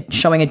just like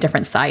showing a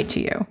different side to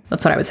you.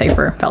 That's what I would say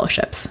for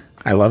fellowships.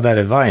 I love that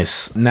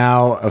advice.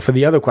 Now, for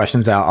the other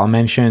questions, I'll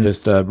mention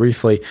just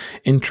briefly,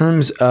 in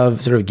terms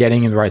of sort of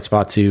getting in the right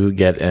spot to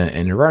get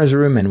in a writer's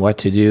room and what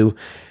to do.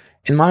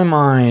 In my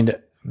mind,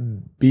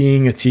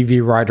 being a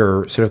TV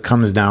writer sort of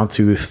comes down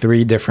to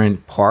three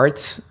different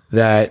parts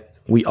that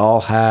we all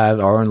have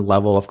our own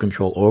level of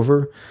control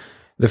over.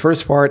 The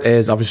first part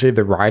is obviously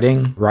the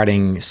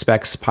writing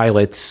specs,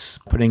 pilots,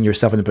 putting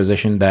yourself in a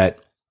position that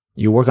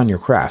you work on your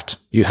craft.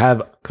 You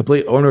have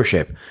complete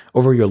ownership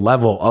over your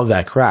level of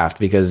that craft,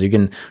 because you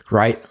can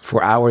write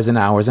for hours and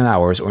hours and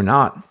hours or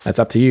not. That's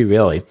up to you,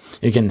 really.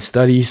 You can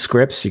study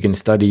scripts, you can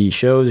study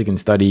shows, you can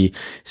study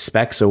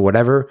specs or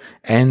whatever,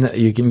 and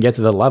you can get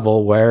to the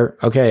level where,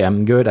 okay,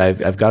 I'm good.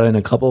 I've gotten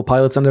a couple of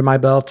pilots under my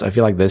belt. I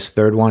feel like this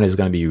third one is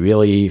going to be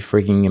really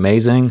freaking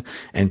amazing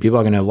and people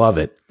are going to love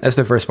it. That's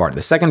the first part.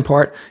 The second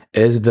part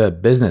is the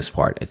business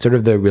part. It's sort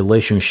of the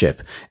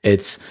relationship.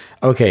 It's,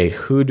 okay,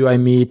 who do I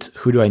meet?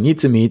 Who do I need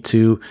to meet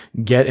to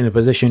get in a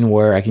position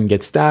where I can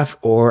get staff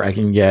or I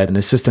can get an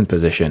assistant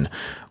position?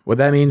 What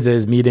that means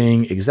is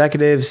meeting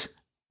executives,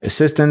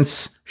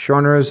 assistants,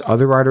 showrunners,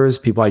 other writers,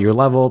 people at your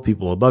level,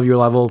 people above your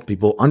level,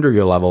 people under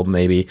your level,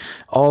 maybe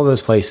all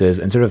those places,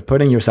 and sort of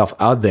putting yourself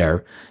out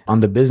there on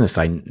the business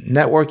side,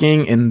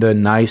 networking in the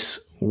nice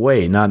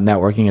way, not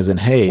networking as in,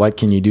 hey, what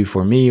can you do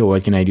for me or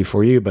what can I do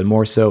for you? But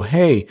more so,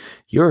 hey,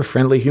 you're a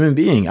friendly human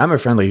being. I'm a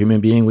friendly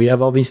human being. We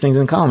have all these things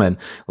in common.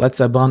 Let's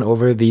bond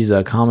over these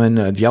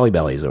common jelly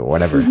bellies or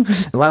whatever.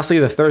 And lastly,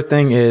 the third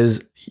thing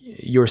is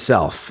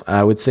yourself.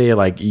 I would say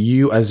like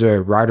you as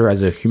a writer,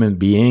 as a human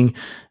being,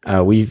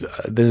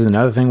 this is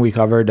another thing we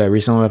covered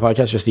recently on the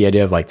podcast, just the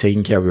idea of like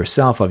taking care of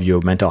yourself, of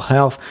your mental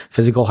health,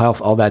 physical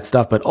health, all that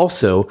stuff, but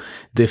also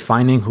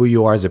defining who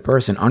you are as a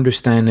person,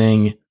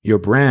 understanding your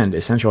brand,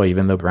 essentially,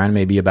 even though brand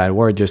may be a bad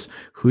word, just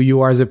who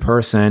you are as a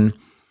person,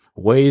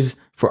 ways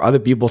for other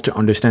people to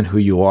understand who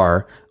you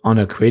are on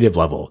a creative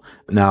level.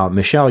 Now,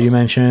 Michelle, you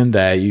mentioned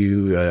that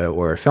you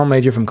were a film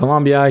major from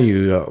Columbia.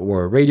 You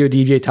were a radio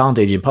DJ, talent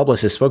agent,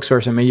 publicist,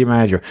 spokesperson, media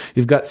manager.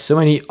 You've got so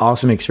many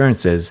awesome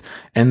experiences.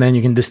 And then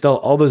you can distill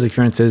all those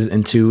experiences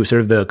into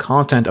sort of the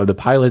content of the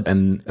pilot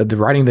and the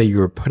writing that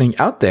you're putting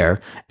out there.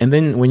 And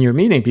then when you're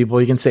meeting people,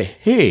 you can say,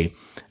 hey,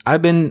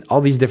 I've been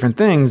all these different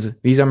things.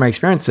 These are my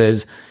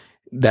experiences.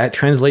 that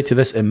translate to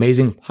this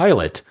amazing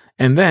pilot.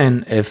 And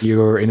then if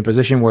you're in a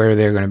position where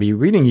they're going to be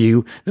reading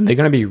you, then they're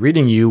going to be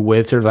reading you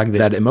with sort of like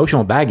that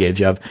emotional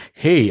baggage of,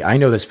 hey, I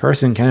know this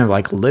person kind of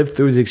like lived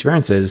through these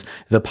experiences.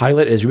 The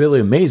pilot is really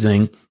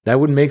amazing.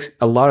 That would make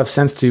a lot of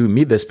sense to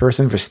meet this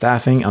person for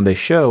staffing on this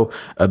show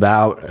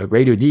about a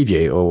radio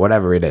DJ or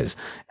whatever it is.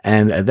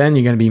 And then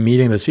you're going to be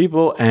meeting those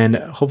people, and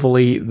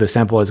hopefully the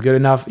sample is good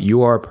enough.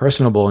 You are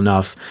personable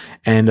enough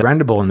and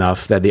brandable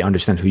enough that they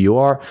understand who you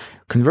are.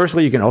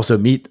 Conversely, you can also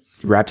meet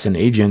reps and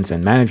agents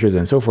and managers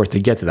and so forth to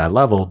get to that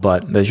level,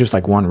 but there's just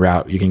like one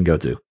route you can go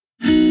to.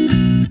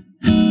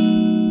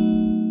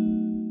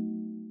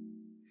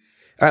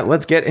 All right,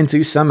 let's get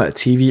into some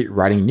TV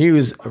writing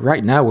news.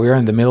 Right now, we're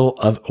in the middle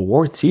of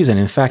award season.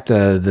 In fact,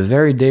 the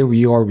very day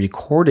we are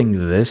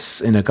recording this,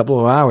 in a couple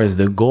of hours,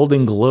 the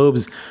Golden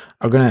Globes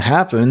are going to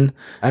happen.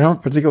 I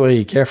don't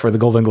particularly care for the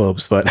Golden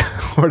Globes, but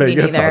what are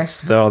your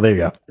thoughts? Oh, there you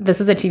go.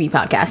 This is a TV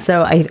podcast,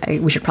 so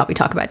we should probably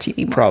talk about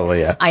TV more. Probably,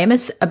 yeah. I am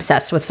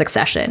obsessed with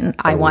Succession.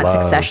 I want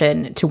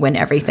Succession to win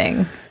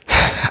everything.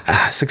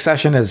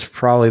 Succession is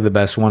probably the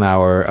best 1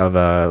 hour of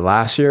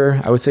last year.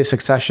 I would say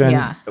Succession.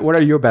 Yeah. What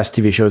are your best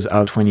TV shows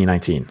of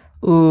 2019?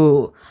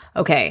 Ooh,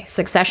 okay.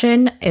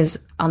 Succession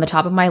is on the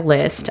top of my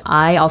list.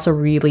 I also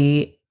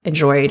really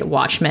enjoyed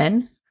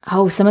Watchmen.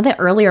 Oh, some of the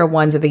earlier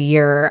ones of the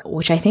year,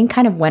 which I think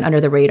kind of went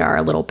under the radar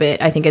a little bit,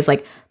 I think is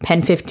like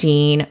Pen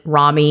 15,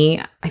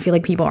 Rami. I feel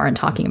like people aren't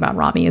talking about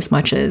Rami as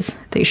much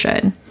as they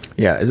should.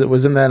 Yeah,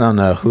 wasn't that on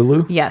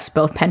Hulu? Yes,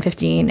 both Pen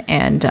 15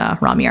 and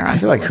Rami are on I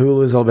feel like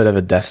Hulu is a little bit of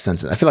a death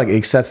sentence. I feel like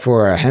except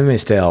for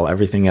Handmaid's Tale,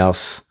 everything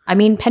else. I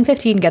mean, Pen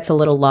 15 gets a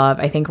little love.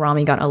 I think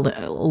Rami got a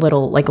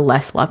little like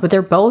less love, but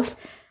they're both,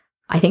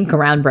 I think,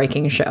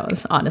 groundbreaking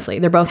shows, honestly.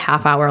 They're both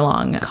half-hour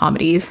long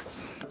comedies.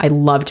 I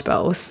loved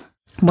both.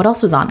 What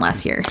else was on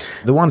last year?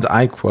 The ones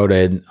I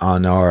quoted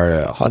on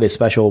our holiday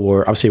special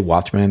were obviously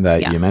Watchmen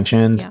that you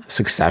mentioned,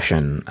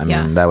 Succession. I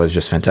mean, that was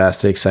just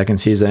fantastic. Second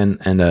season,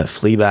 and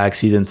Fleabag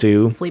season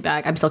 2.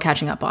 Fleabag, I'm still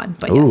catching up on.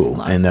 But ooh,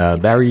 yes,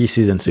 and Barry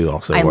season 2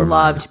 also. I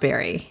loved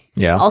Barry.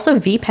 Yeah. Also,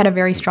 Veep had a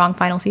very strong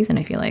final season,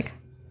 I feel like.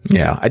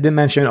 Yeah, I did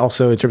mention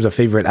also in terms of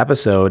favorite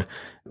episode,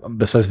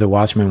 besides the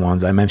Watchmen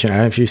ones, I mentioned, I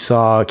don't know if you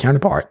saw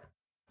Counterpart.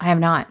 I have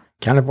not.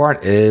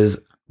 Counterpart is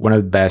one of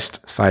the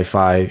best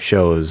sci-fi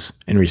shows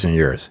in recent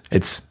years.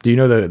 Do you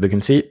know the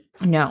conceit?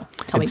 No,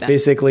 tell me. It's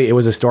basically, it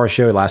was a star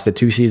show. It lasted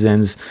 2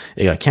 seasons.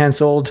 It got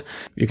canceled.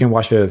 You can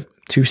watch the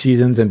 2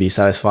 seasons and be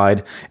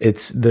satisfied.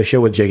 It's the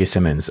show with J.K.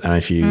 Simmons. I don't know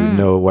if you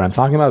know what I'm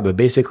talking about, but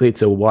basically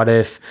it's a what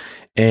if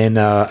in,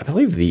 I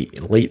believe the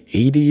late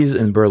 80s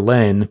in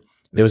Berlin,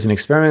 there was an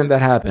experiment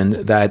that happened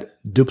that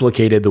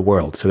duplicated the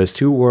world. So there's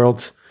 2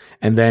 worlds.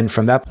 And then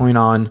from that point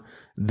on,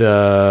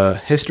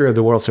 the history of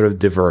the world sort of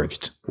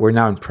diverged. We're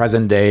now in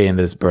present day in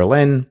this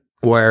Berlin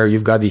where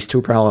you've got these 2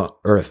 parallel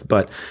Earth.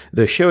 But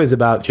the show is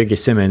about J.K.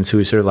 Simmons,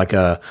 who's sort of like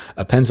a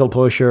pencil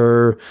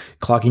pusher,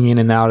 clocking in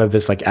and out of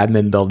this like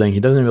admin building. He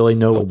doesn't really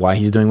know why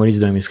he's doing what he's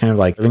doing. He's kind of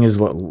like living his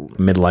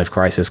midlife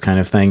crisis kind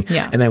of thing.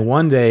 Yeah. And then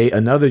one day,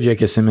 another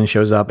J.K. Simmons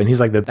shows up, and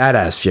he's like the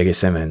badass J.K.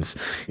 Simmons.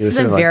 This is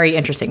a very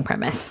interesting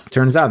premise.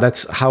 Turns out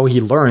that's how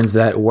he learns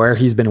that where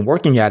he's been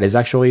working at is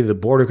actually the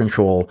border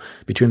control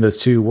between those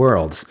 2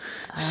 worlds.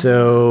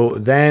 So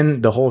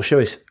then the whole show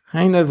is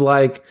kind of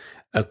like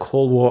a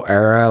Cold War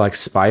era, like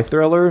spy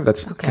thriller.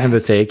 That's kind of the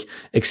take,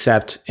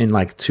 except in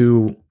like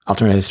 2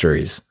 alternate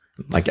histories,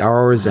 like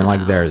ours and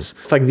like theirs.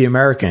 It's like The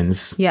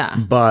Americans,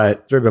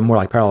 but sort of a more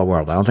like parallel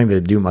world. I don't think they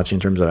do much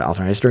in terms of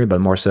alternate history, but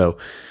more so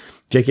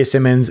J.K.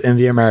 Simmons and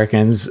The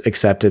Americans,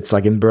 except it's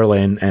like in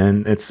Berlin,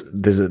 and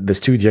there's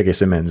 2 J.K.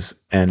 Simmons.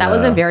 And that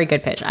was a very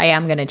good pitch. I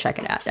am going to check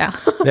it out now.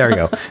 There we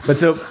go. But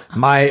so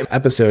my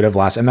episode of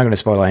I'm not going to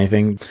spoil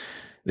anything.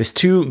 There's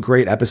 2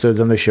 great episodes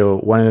on the show,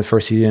 one in the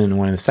first season and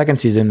one in the second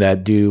season,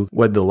 that do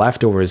what The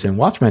Leftovers and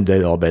Watchmen did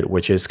a little bit,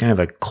 which is kind of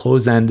a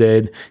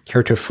close-ended,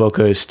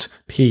 character-focused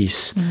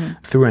piece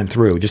through and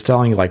through, just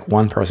telling like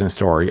one person's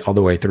story all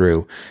the way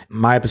through.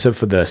 My episode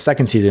for the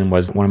second season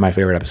was one of my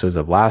favorite episodes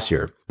of last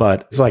year,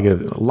 but it's like a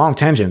long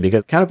tangent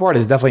because Counterpart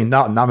is definitely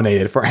not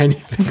nominated for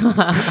anything.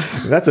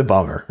 That's a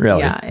bummer, really.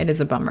 Yeah, it is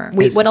a bummer.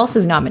 Wait, what else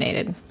is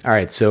nominated? All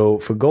right, so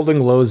for Golden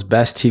Globes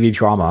Best TV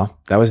Drama,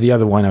 that was the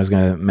other one I was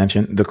going to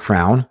mention, The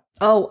Crown.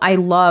 Oh, I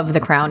love The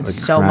Crown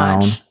so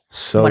much.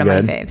 So one good.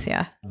 Of my faves,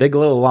 yeah. Big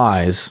Little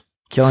Lies,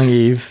 Killing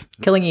Eve.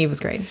 Killing Eve was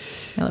great.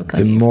 I love The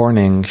Killing Eve.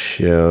 Morning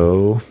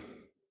Show,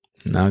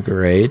 not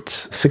great.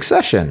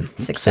 Succession.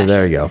 So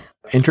there you go.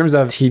 In terms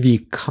of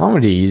TV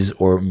comedies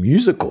or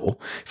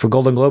musical, for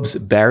Golden Globes,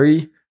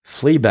 Barry,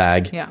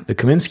 Fleabag, The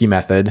Kominsky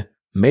Method,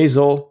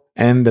 Maisel,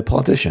 and The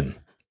Politician.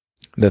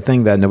 The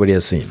thing that nobody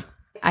has seen.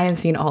 I have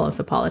seen all of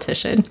The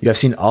Politician. You have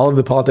seen all of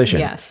The Politician?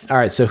 Yes. All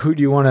right, so who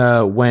do you want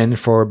to win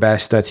for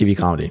Best TV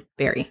Comedy?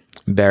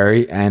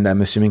 Barry, and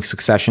I'm assuming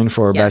Succession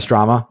for Best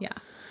Drama? Yeah.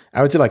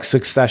 I would say like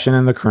Succession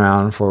and The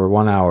Crown for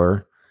 1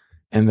 hour,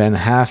 and then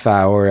half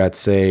hour, I'd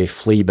say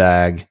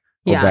Fleabag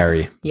or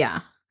Barry. Yeah,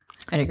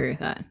 I'd agree with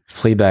that.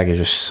 Fleabag is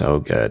just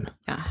so good.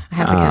 Yeah, I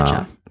have to catch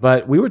up.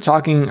 But we were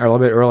talking a little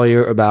bit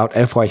earlier about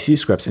FYC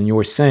scripts, and you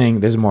were saying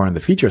this is more on the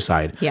feature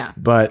side. Yeah.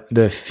 But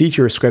the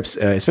feature scripts,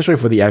 especially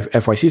for the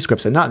FYC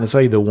scripts, are not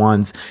necessarily the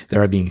ones that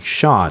are being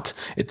shot.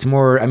 It's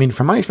more, I mean,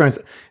 from my experience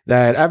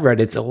that I've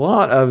read, it's a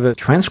lot of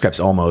transcripts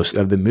almost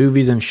of the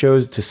movies and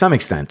shows to some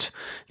extent.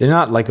 They're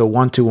not like a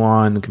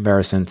one-to-one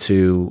comparison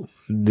to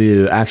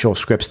the actual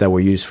scripts that were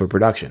used for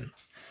production.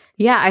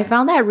 Yeah, I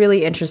found that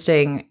really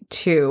interesting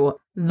too.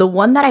 The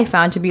one that I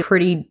found to be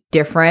pretty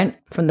different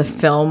from the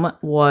film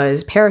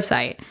was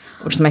Parasite,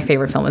 which is my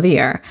favorite film of the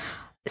year.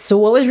 So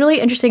what was really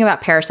interesting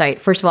about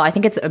Parasite, first of all, I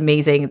think it's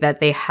amazing that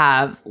they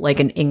have like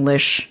an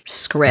English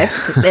script.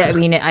 I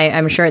mean,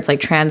 I'm sure it's like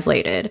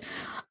translated.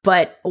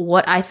 But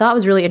what I thought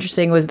was really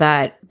interesting was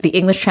that the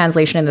English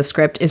translation in the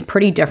script is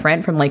pretty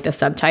different from like the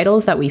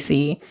subtitles that we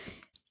see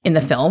in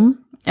the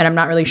film. And I'm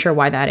not really sure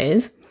why that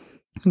is.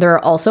 There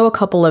are also a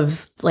couple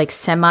of like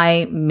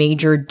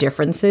semi-major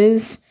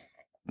differences.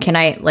 Can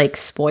I like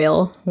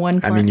spoil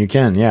one part? I mean, you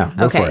can, yeah.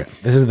 Go for it.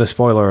 This is the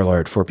spoiler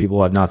alert for people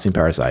who have not seen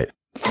Parasite.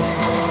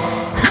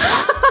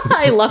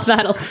 I love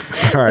that. All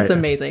right. That's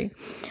amazing.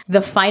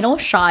 The final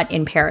shot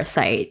in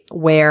Parasite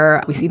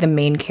where we see the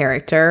main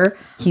character,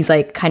 he's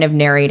like kind of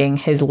narrating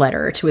his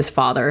letter to his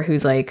father,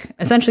 who's like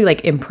essentially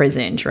like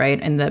imprisoned,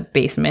 right? In the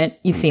basement.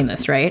 You've seen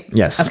this, right?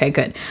 Yes. Okay,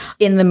 good.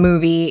 In the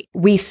movie,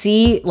 we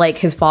see like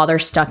his father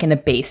stuck in the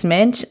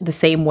basement the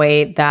same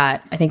way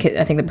that I think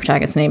the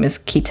protagonist's name is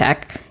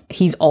Kitek.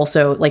 He's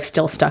also like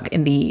still stuck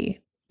in the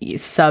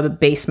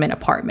sub-basement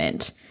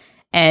apartment.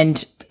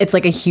 And it's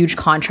like a huge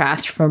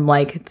contrast from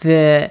like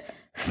the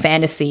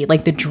fantasy,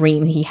 like the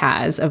dream he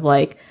has of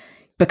like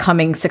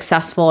becoming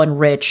successful and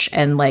rich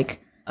and like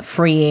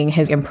freeing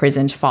his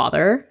imprisoned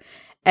father.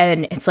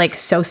 And it's like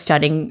so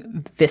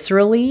stunning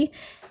viscerally.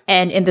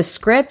 And in the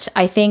script,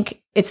 I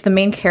think it's the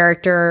main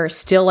character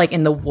still like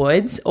in the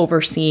woods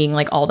overseeing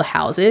like all the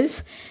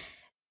houses.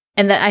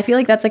 And that I feel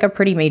like that's like a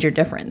pretty major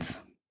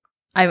difference.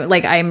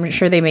 I'm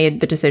sure they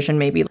made the decision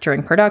maybe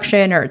during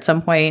production or at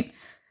some point.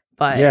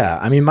 But yeah,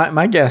 I mean,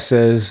 my guess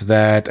is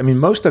that, I mean,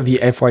 most of the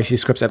FYC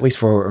scripts, at least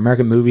for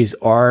American movies,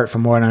 are,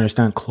 from what I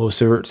understand,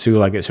 closer to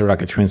like a sort of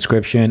like a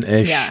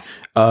transcription-ish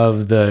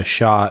of the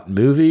shot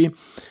movie.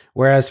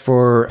 Whereas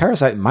for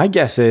Parasite, my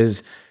guess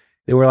is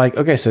they were like,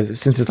 okay, so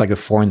since it's like a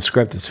foreign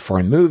script, it's a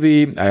foreign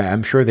movie,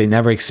 I'm sure they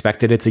never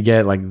expected it to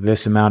get like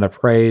this amount of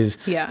praise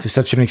to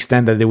such an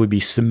extent that they would be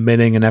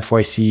submitting an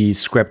FYC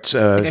script.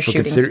 Like a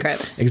shooting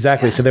script.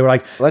 Exactly. Yeah. So they were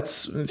like,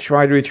 let's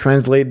try to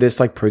translate this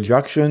like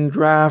production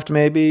draft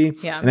maybe.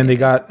 Yeah, and then they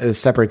got a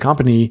separate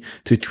company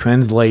to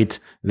translate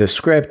the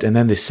script, and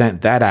then they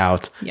sent that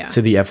out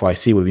to the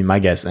FYC would be my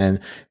guess. And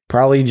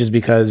probably just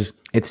because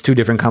it's two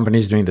different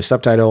companies doing the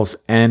subtitles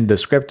and the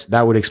script,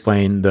 that would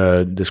explain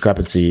the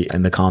discrepancy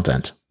in the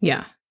content.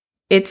 Yeah.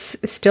 It's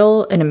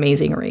still an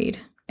amazing read.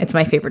 It's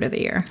my favorite of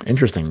the year.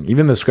 Interesting.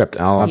 Even the script,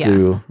 I'll have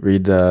to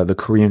read the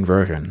Korean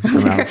version.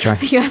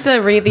 You have to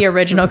read the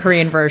original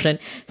Korean version.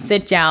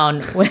 Sit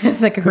down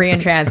with the Korean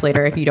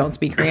translator if you don't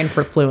speak Korean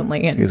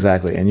fluently. And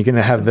exactly. And you can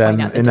have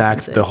them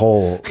enact the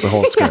whole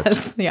script.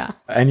 Yes, yeah.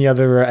 Any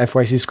other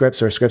FYC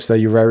scripts or scripts that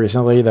you read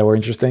recently that were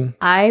interesting?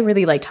 I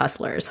really liked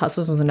Hustlers.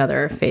 Hustlers was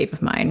another fave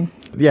of mine.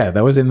 Yeah,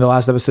 that was in the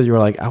last episode. You were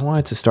like, I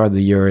wanted to start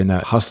the year in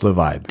that hustler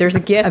vibe. There's a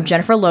gif of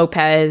Jennifer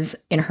Lopez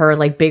in her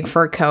like big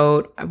fur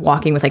coat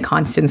walking with like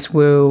Constance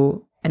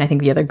Wu and I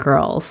think the other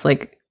girls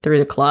like through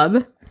the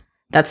club.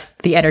 That's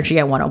the energy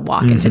I want to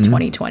walk into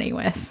 2020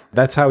 with.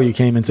 That's how you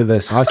came into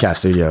this podcast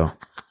studio.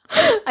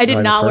 I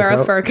did not wear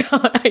a fur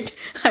coat.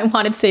 I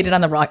wanted to say it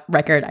on the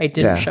record. I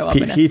didn't show up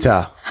in it.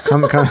 Hita,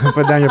 come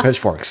put down your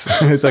pitchforks.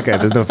 It's okay.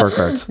 There's no fur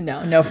coats.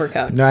 No fur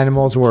coat. No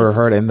animals were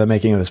hurt in the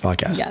making of this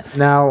podcast. Yes.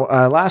 Now,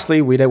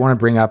 lastly, we did want to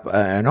bring up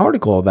an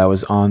article that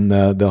was on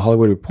the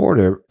Hollywood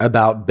Reporter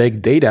about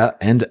big data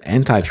and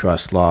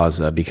antitrust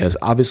laws, because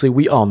obviously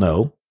we all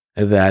know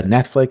that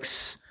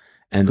Netflix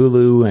and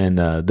Hulu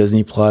and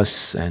Disney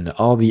Plus and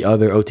all the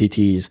other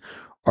OTTs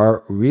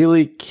are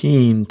really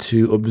keen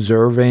to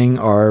observing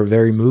our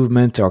very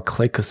movement, our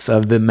clicks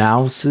of the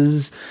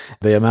mouses,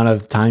 the amount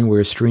of time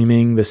we're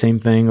streaming the same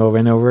thing over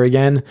and over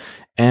again.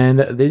 And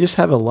they just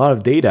have a lot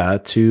of data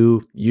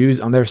to use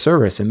on their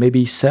service and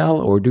maybe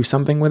sell or do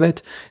something with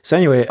it. So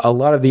anyway, a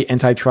lot of the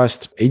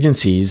antitrust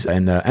agencies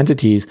and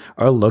entities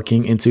are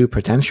looking into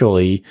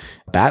potentially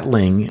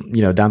battling,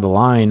 down the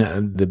line,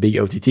 the big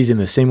OTTs in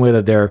the same way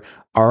that they're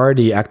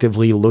already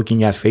actively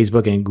looking at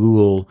Facebook and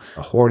Google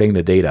hoarding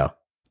the data.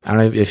 I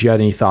don't know if you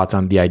had any thoughts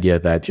on the idea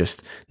that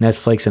just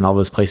Netflix and all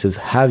those places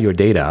have your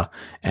data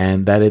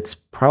and that it's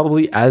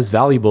probably as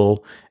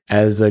valuable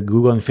as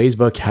Google and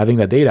Facebook having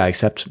that data,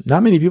 except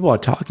not many people are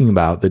talking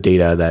about the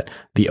data that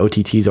the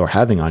OTTs are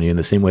having on you in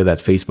the same way that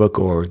Facebook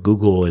or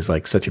Google is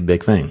like such a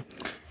big thing.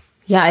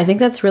 Yeah, I think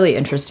that's really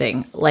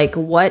interesting. Like,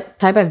 what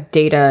type of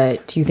data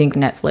do you think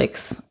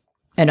Netflix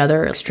and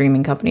other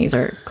streaming companies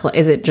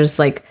is it just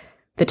like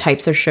the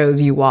types of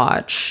shows you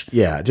watch.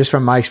 Yeah, just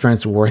from my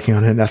experience working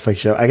on a Netflix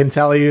show, I can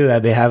tell you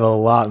that they have a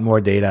lot more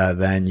data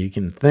than you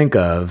can think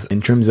of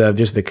in terms of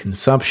just the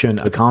consumption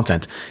of the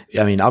content.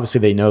 I mean,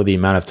 obviously they know the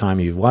amount of time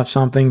you've watched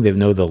something. They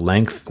know the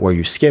length, where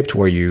you skipped,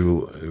 where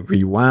you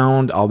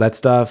rewound, all that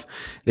stuff.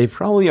 They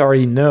probably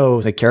already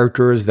know the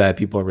characters that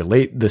people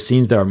relate, the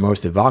scenes that are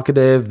most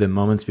evocative, the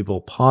moments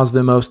people pause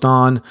the most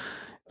on.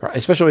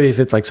 Especially if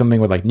it's like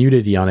something with like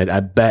nudity on it,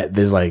 I bet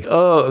there's like,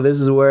 oh, this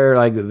is where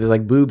like there's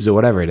like boobs or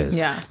whatever it is.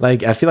 Yeah.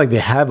 Like I feel like they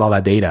have all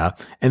that data,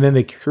 and then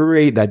they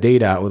curate that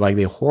data, or like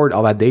they hoard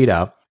all that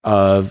data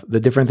of the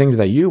different things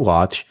that you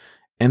watch,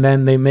 and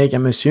then they make,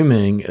 I'm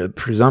assuming,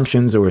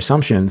 presumptions or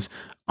assumptions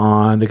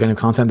on the kind of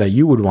content that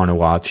you would want to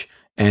watch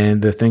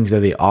and the things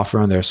that they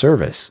offer on their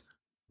service.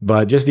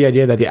 But just the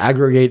idea that they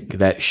aggregate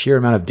that sheer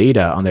amount of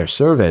data on their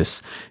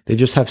service, they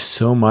just have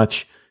so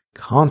much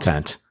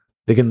content.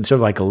 They can sort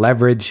of like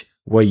leverage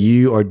what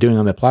you are doing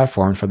on the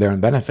platform for their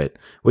own benefit,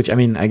 which, I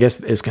mean, I guess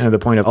is kind of the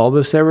point of all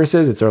those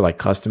services. It's sort of like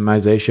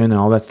customization and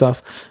all that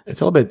stuff. It's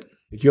a little bit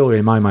peculiar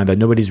in my mind that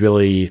nobody's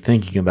really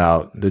thinking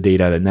about the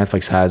data that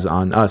Netflix has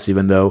on us,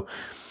 even though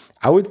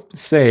I would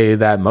say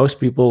that most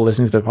people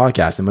listening to the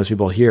podcast and most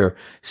people here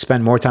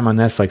spend more time on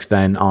Netflix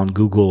than on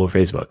Google or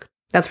Facebook.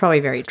 That's probably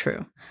very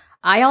true.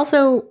 I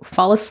also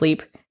fall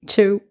asleep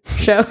to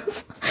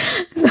shows.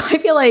 So I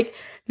feel like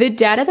the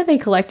data that they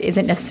collect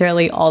isn't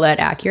necessarily all that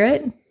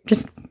accurate,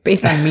 just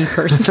based on me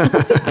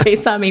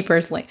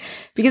personally.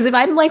 Because if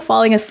I'm like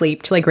falling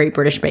asleep to like Great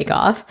British Bake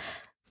Off,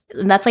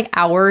 and that's like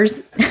hours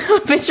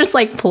of it's just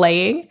like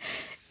playing,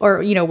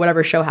 or, you know,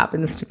 whatever show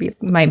happens to be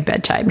my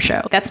bedtime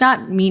show. That's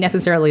not me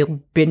necessarily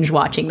binge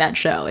watching that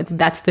show.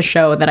 That's the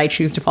show that I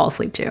choose to fall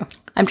asleep to.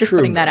 I'm just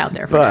putting that out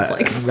there for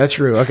Netflix. That's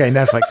true. Okay,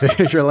 Netflix,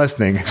 if you're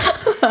listening.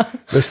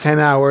 Those 10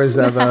 hours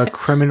of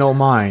Criminal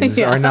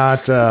Minds are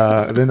not,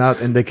 they're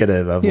not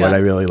indicative of what I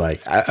really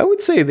like. I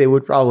would say they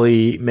would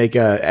probably make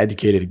an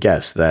educated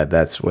guess that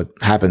that's what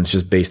happens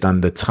just based on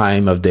the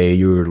time of day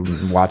you're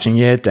watching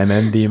it and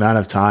then the amount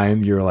of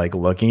time you're like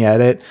looking at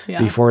it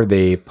before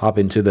they pop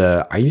into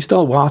the, are you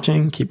still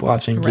watching? Keep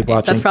watching, keep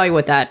watching. That's probably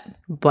what that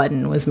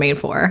button was made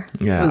for.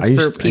 Yeah. It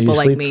was for people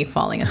like me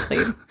falling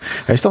asleep.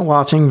 Are you still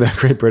watching the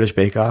Great British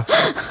Bake Off?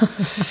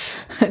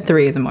 At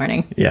 3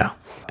 a.m. Yeah.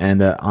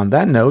 And on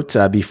that note,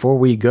 before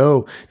we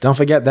go, don't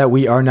forget that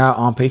we are now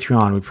on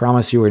Patreon. We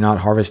promise you we're not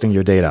harvesting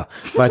your data.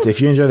 But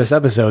if you enjoy this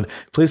episode,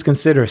 please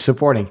consider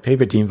supporting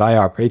Paper Team via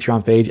our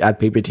Patreon page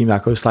at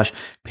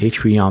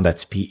paperteam.co/Patreon.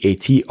 That's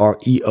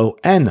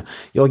Patreon.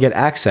 You'll get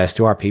access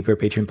to our Paper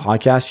Patreon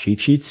podcast, cheat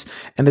sheets,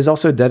 and there's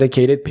also a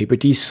dedicated Paper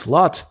Tees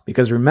slot.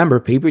 Because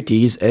remember, Paper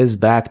Tees is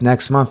back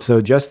next month.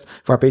 So just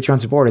for our Patreon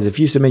supporters, if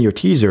you submit your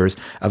teasers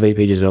of 8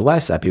 pages or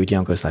less at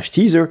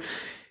paperteam.co/teaser,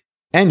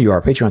 and you are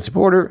a Patreon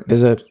supporter,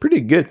 there's a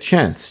pretty good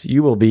chance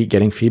you will be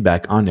getting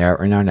feedback on air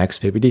in our next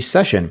Paper Team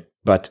session.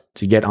 But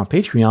to get on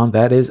Patreon,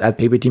 that is at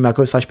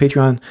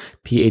paperteam.co/Patreon,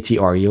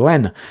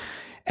 Patreon.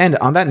 And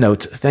on that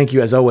note, thank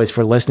you as always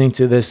for listening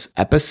to this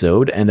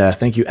episode. And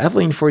thank you,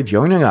 Evelyn, for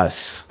joining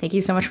us. Thank you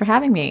so much for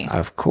having me.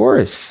 Of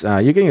course.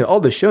 You're getting all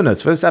the show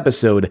notes for this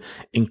episode,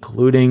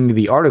 including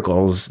the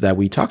articles that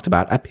we talked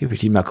about at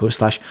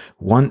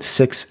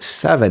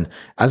paperteam.co/167.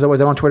 As always,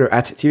 I'm on Twitter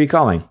at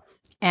TVCalling.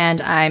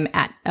 And I'm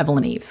at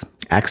Evelyn Eves.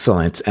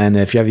 Excellent. And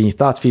if you have any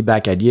thoughts,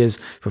 feedback, ideas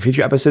for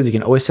future episodes, you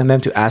can always send them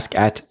to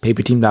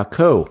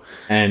ask@paperteam.co.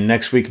 And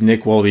next week,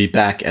 Nick will be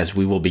back as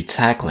we will be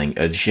tackling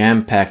a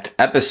jam-packed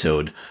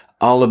episode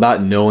all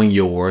about knowing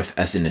your worth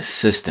as an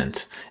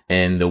assistant.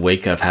 In the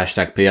wake of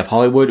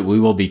 #PayUpHollywood, we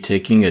will be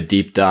taking a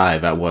deep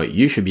dive at what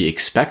you should be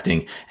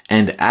expecting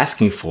and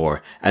asking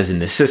for as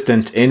an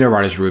assistant in a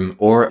writer's room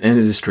or an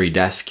industry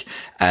desk,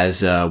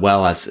 as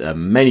well as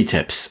many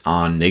tips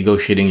on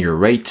negotiating your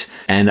rate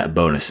and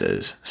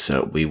bonuses.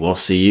 So we will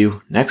see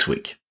you next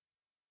week.